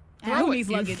 Who needs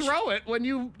You luggage? throw it when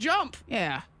you jump.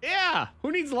 Yeah. Yeah.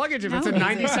 Who needs luggage if it's a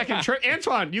Nobody. 90-second trip?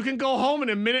 Antoine, you can go home in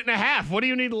a minute and a half. What do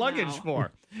you need luggage No.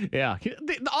 for? Yeah.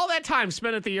 All that time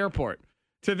spent at the airport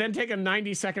to then take a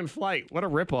 90-second flight. What a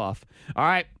ripoff. All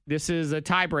right. This is a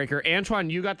tiebreaker. Antoine,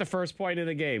 you got the first point of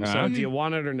the game. So do you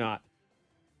want it or not?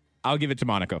 I'll give it to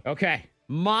Monica. Okay.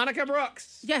 Monica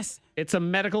Brooks. Yes. It's a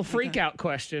medical freakout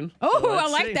question. Oh, So I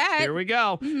let's like see. that. Here we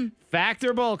go. Fact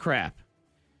or bullcrap?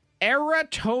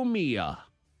 Erotomia.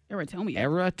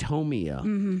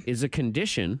 Erotomia is a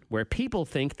condition where people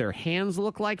think their hands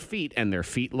look like feet and their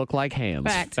feet look like hands.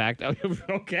 Fact.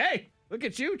 Okay. Look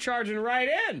at you charging right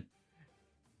in.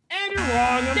 And you're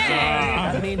wrong. I'm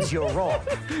sorry. That means you're wrong.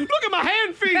 Look at my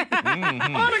hand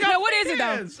feet. Monica, No, what is it,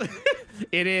 though?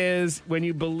 It is when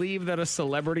you believe that a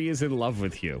celebrity is in love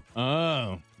with you.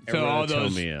 Oh. So all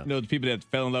those people that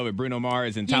fell in love with Bruno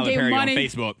Mars and Tyler gave Perry money. on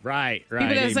Facebook. Right. People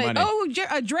that Gave say, money. "Oh,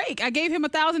 Drake, I gave him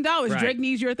 $1,000. Right. Drake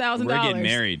needs your $1,000." We're getting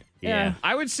married. Yeah.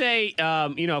 I would say,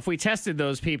 if we tested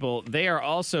those people, they are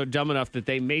also dumb enough that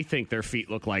they may think their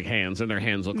feet look like hands and their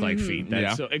hands look like feet.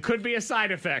 So it could be a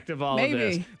side effect of all of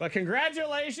this. But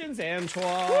congratulations,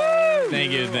 Antoine.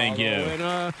 Thank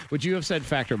you. Would you have said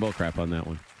fact or bullcrap on that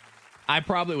one? I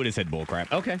probably would have said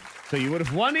bullcrap. Okay. So you would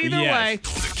have won either Yes. way.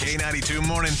 The K92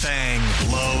 Morning Thing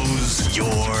blows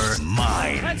your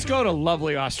mind. Let's go to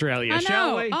lovely Australia, I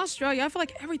shall know. we? Australia. I feel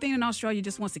like everything in Australia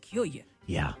just wants to kill you.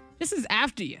 Yeah. This is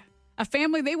after you. A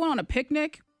family, they went on a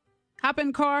picnic, hop in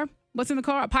the car. What's in the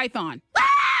car? A python.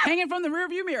 Hanging from the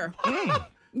rearview mirror.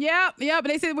 Yeah. But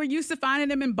they said we're used to finding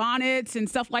them in bonnets and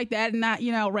stuff like that and not,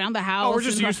 around the house. Oh, we're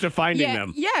just used to finding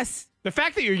them. Yes. The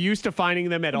fact that you're used to finding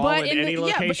them at all But in in any the-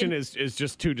 yeah, but location in- is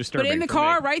just too disturbing. But in the for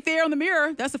car me. right there on the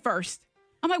mirror, that's the first.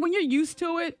 I'm like, when you're used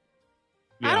to it,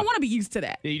 I don't want to be used to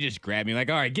that. You just grab me like,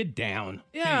 all right, get down.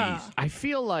 Yeah. Jeez. I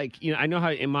feel like, I know how,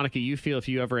 and Monica, you feel if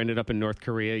you ever ended up in North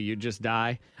Korea, you'd just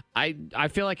die. I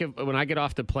feel like when I get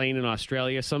off the plane in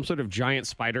Australia, some sort of giant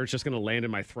spider is just going to land in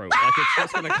my throat. Like it's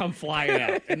just going to come flying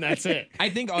out, and that's it. I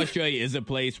think Australia is a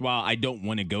place, while I don't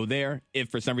want to go there, if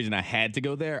for some reason I had to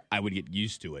go there, I would get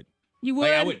used to it. You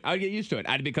would? Like, I would get used to it.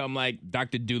 I'd become like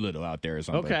Dr. Doolittle out there or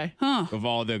something. Okay. Huh. Of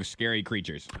all the scary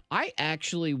creatures. I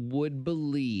actually would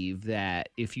believe that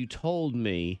if you told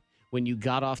me when you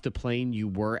got off the plane, you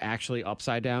were actually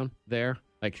upside down there,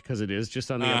 like because it is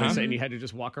just on the other side and you had to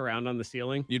just walk around on the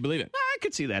ceiling. You'd believe it. I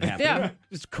could see that happening. Yeah.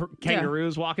 Just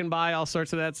kangaroos walking by, all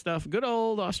sorts of that stuff. Good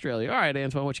old Australia. All right,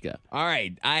 Antoine, what you got? All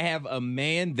right. I have a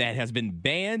man that has been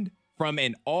banned from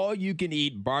an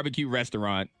all-you-can-eat barbecue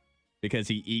restaurant because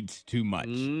he eats too much.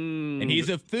 And he's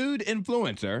a food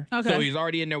influencer. Okay. So he's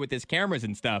already in there with his cameras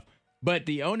and stuff. But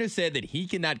the owner said that he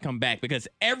cannot come back because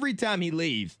every time he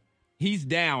leaves, he's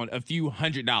down a few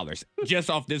 $100s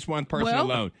just off this one person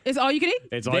alone. It's all you can eat?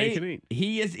 It's all you can eat.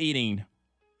 He is eating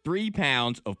 3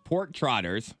 pounds of pork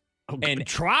trotters. And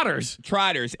trotters?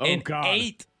 Trotters. Oh, and God.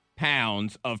 8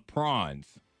 pounds of prawns.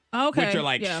 Okay. Which are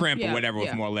like Yeah, shrimp yeah, or whatever with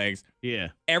yeah. more legs. Yeah.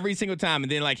 Every single time.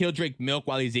 And then like he'll drink milk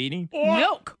while he's eating.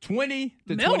 Milk. 20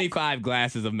 to Milk? 25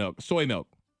 glasses of milk. Soy milk.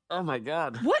 Oh, my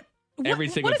God. What? Every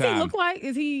single what does time. he look like?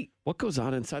 Is he? What goes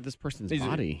on inside this person's Is it-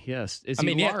 body? Yes. Is I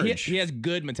mean, he he, large? he has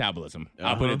good metabolism.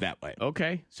 I'll put Uh-huh. it that way.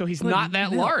 Okay. So he's But not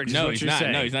that milk. large. is No, what he's you're not.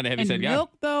 saying. No, he's not a heavy And set guy.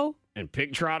 milk, though? And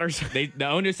pig trotters. The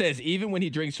owner says even when he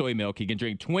drinks soy milk, he can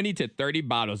drink 20 to 30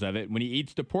 bottles of it. When he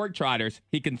eats the pork trotters,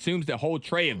 he consumes the whole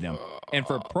tray of them. And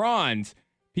for prawns,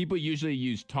 people usually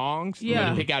use tongs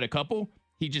to pick out a couple.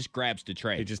 He just grabs the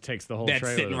tray. He just takes the whole That's tray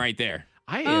with sitting him. right there.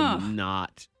 I am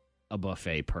not a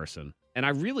buffet person. And I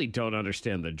really don't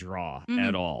understand the draw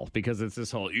at all because it's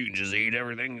this whole, you can just eat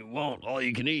everything you want, all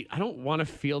you can eat. I don't want to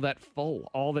feel that full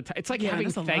all the time. It's like having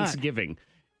that's a lot. Thanksgiving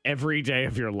every day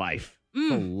of your life.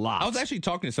 It's a lot. I was actually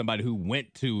talking to somebody who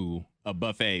went to a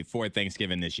buffet for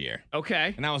Thanksgiving this year.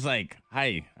 Okay. And I was like,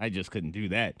 I just couldn't do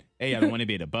that. Hey, I don't want to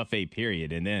be at a buffet,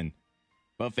 period. And then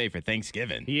buffet for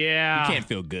Thanksgiving. Yeah. You can't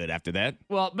feel good after that.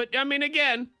 Well, but I mean,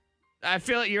 again, I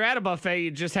feel like you're at a buffet. You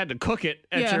just had to cook it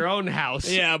at Yeah. your own house.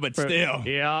 Yeah, but still.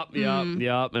 Yep.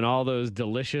 And all those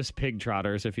delicious pig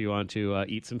trotters if you want to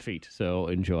eat some feet. So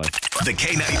enjoy. The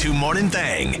K92 Morning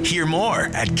Thing. Hear more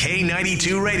at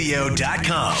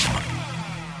K92Radio.com.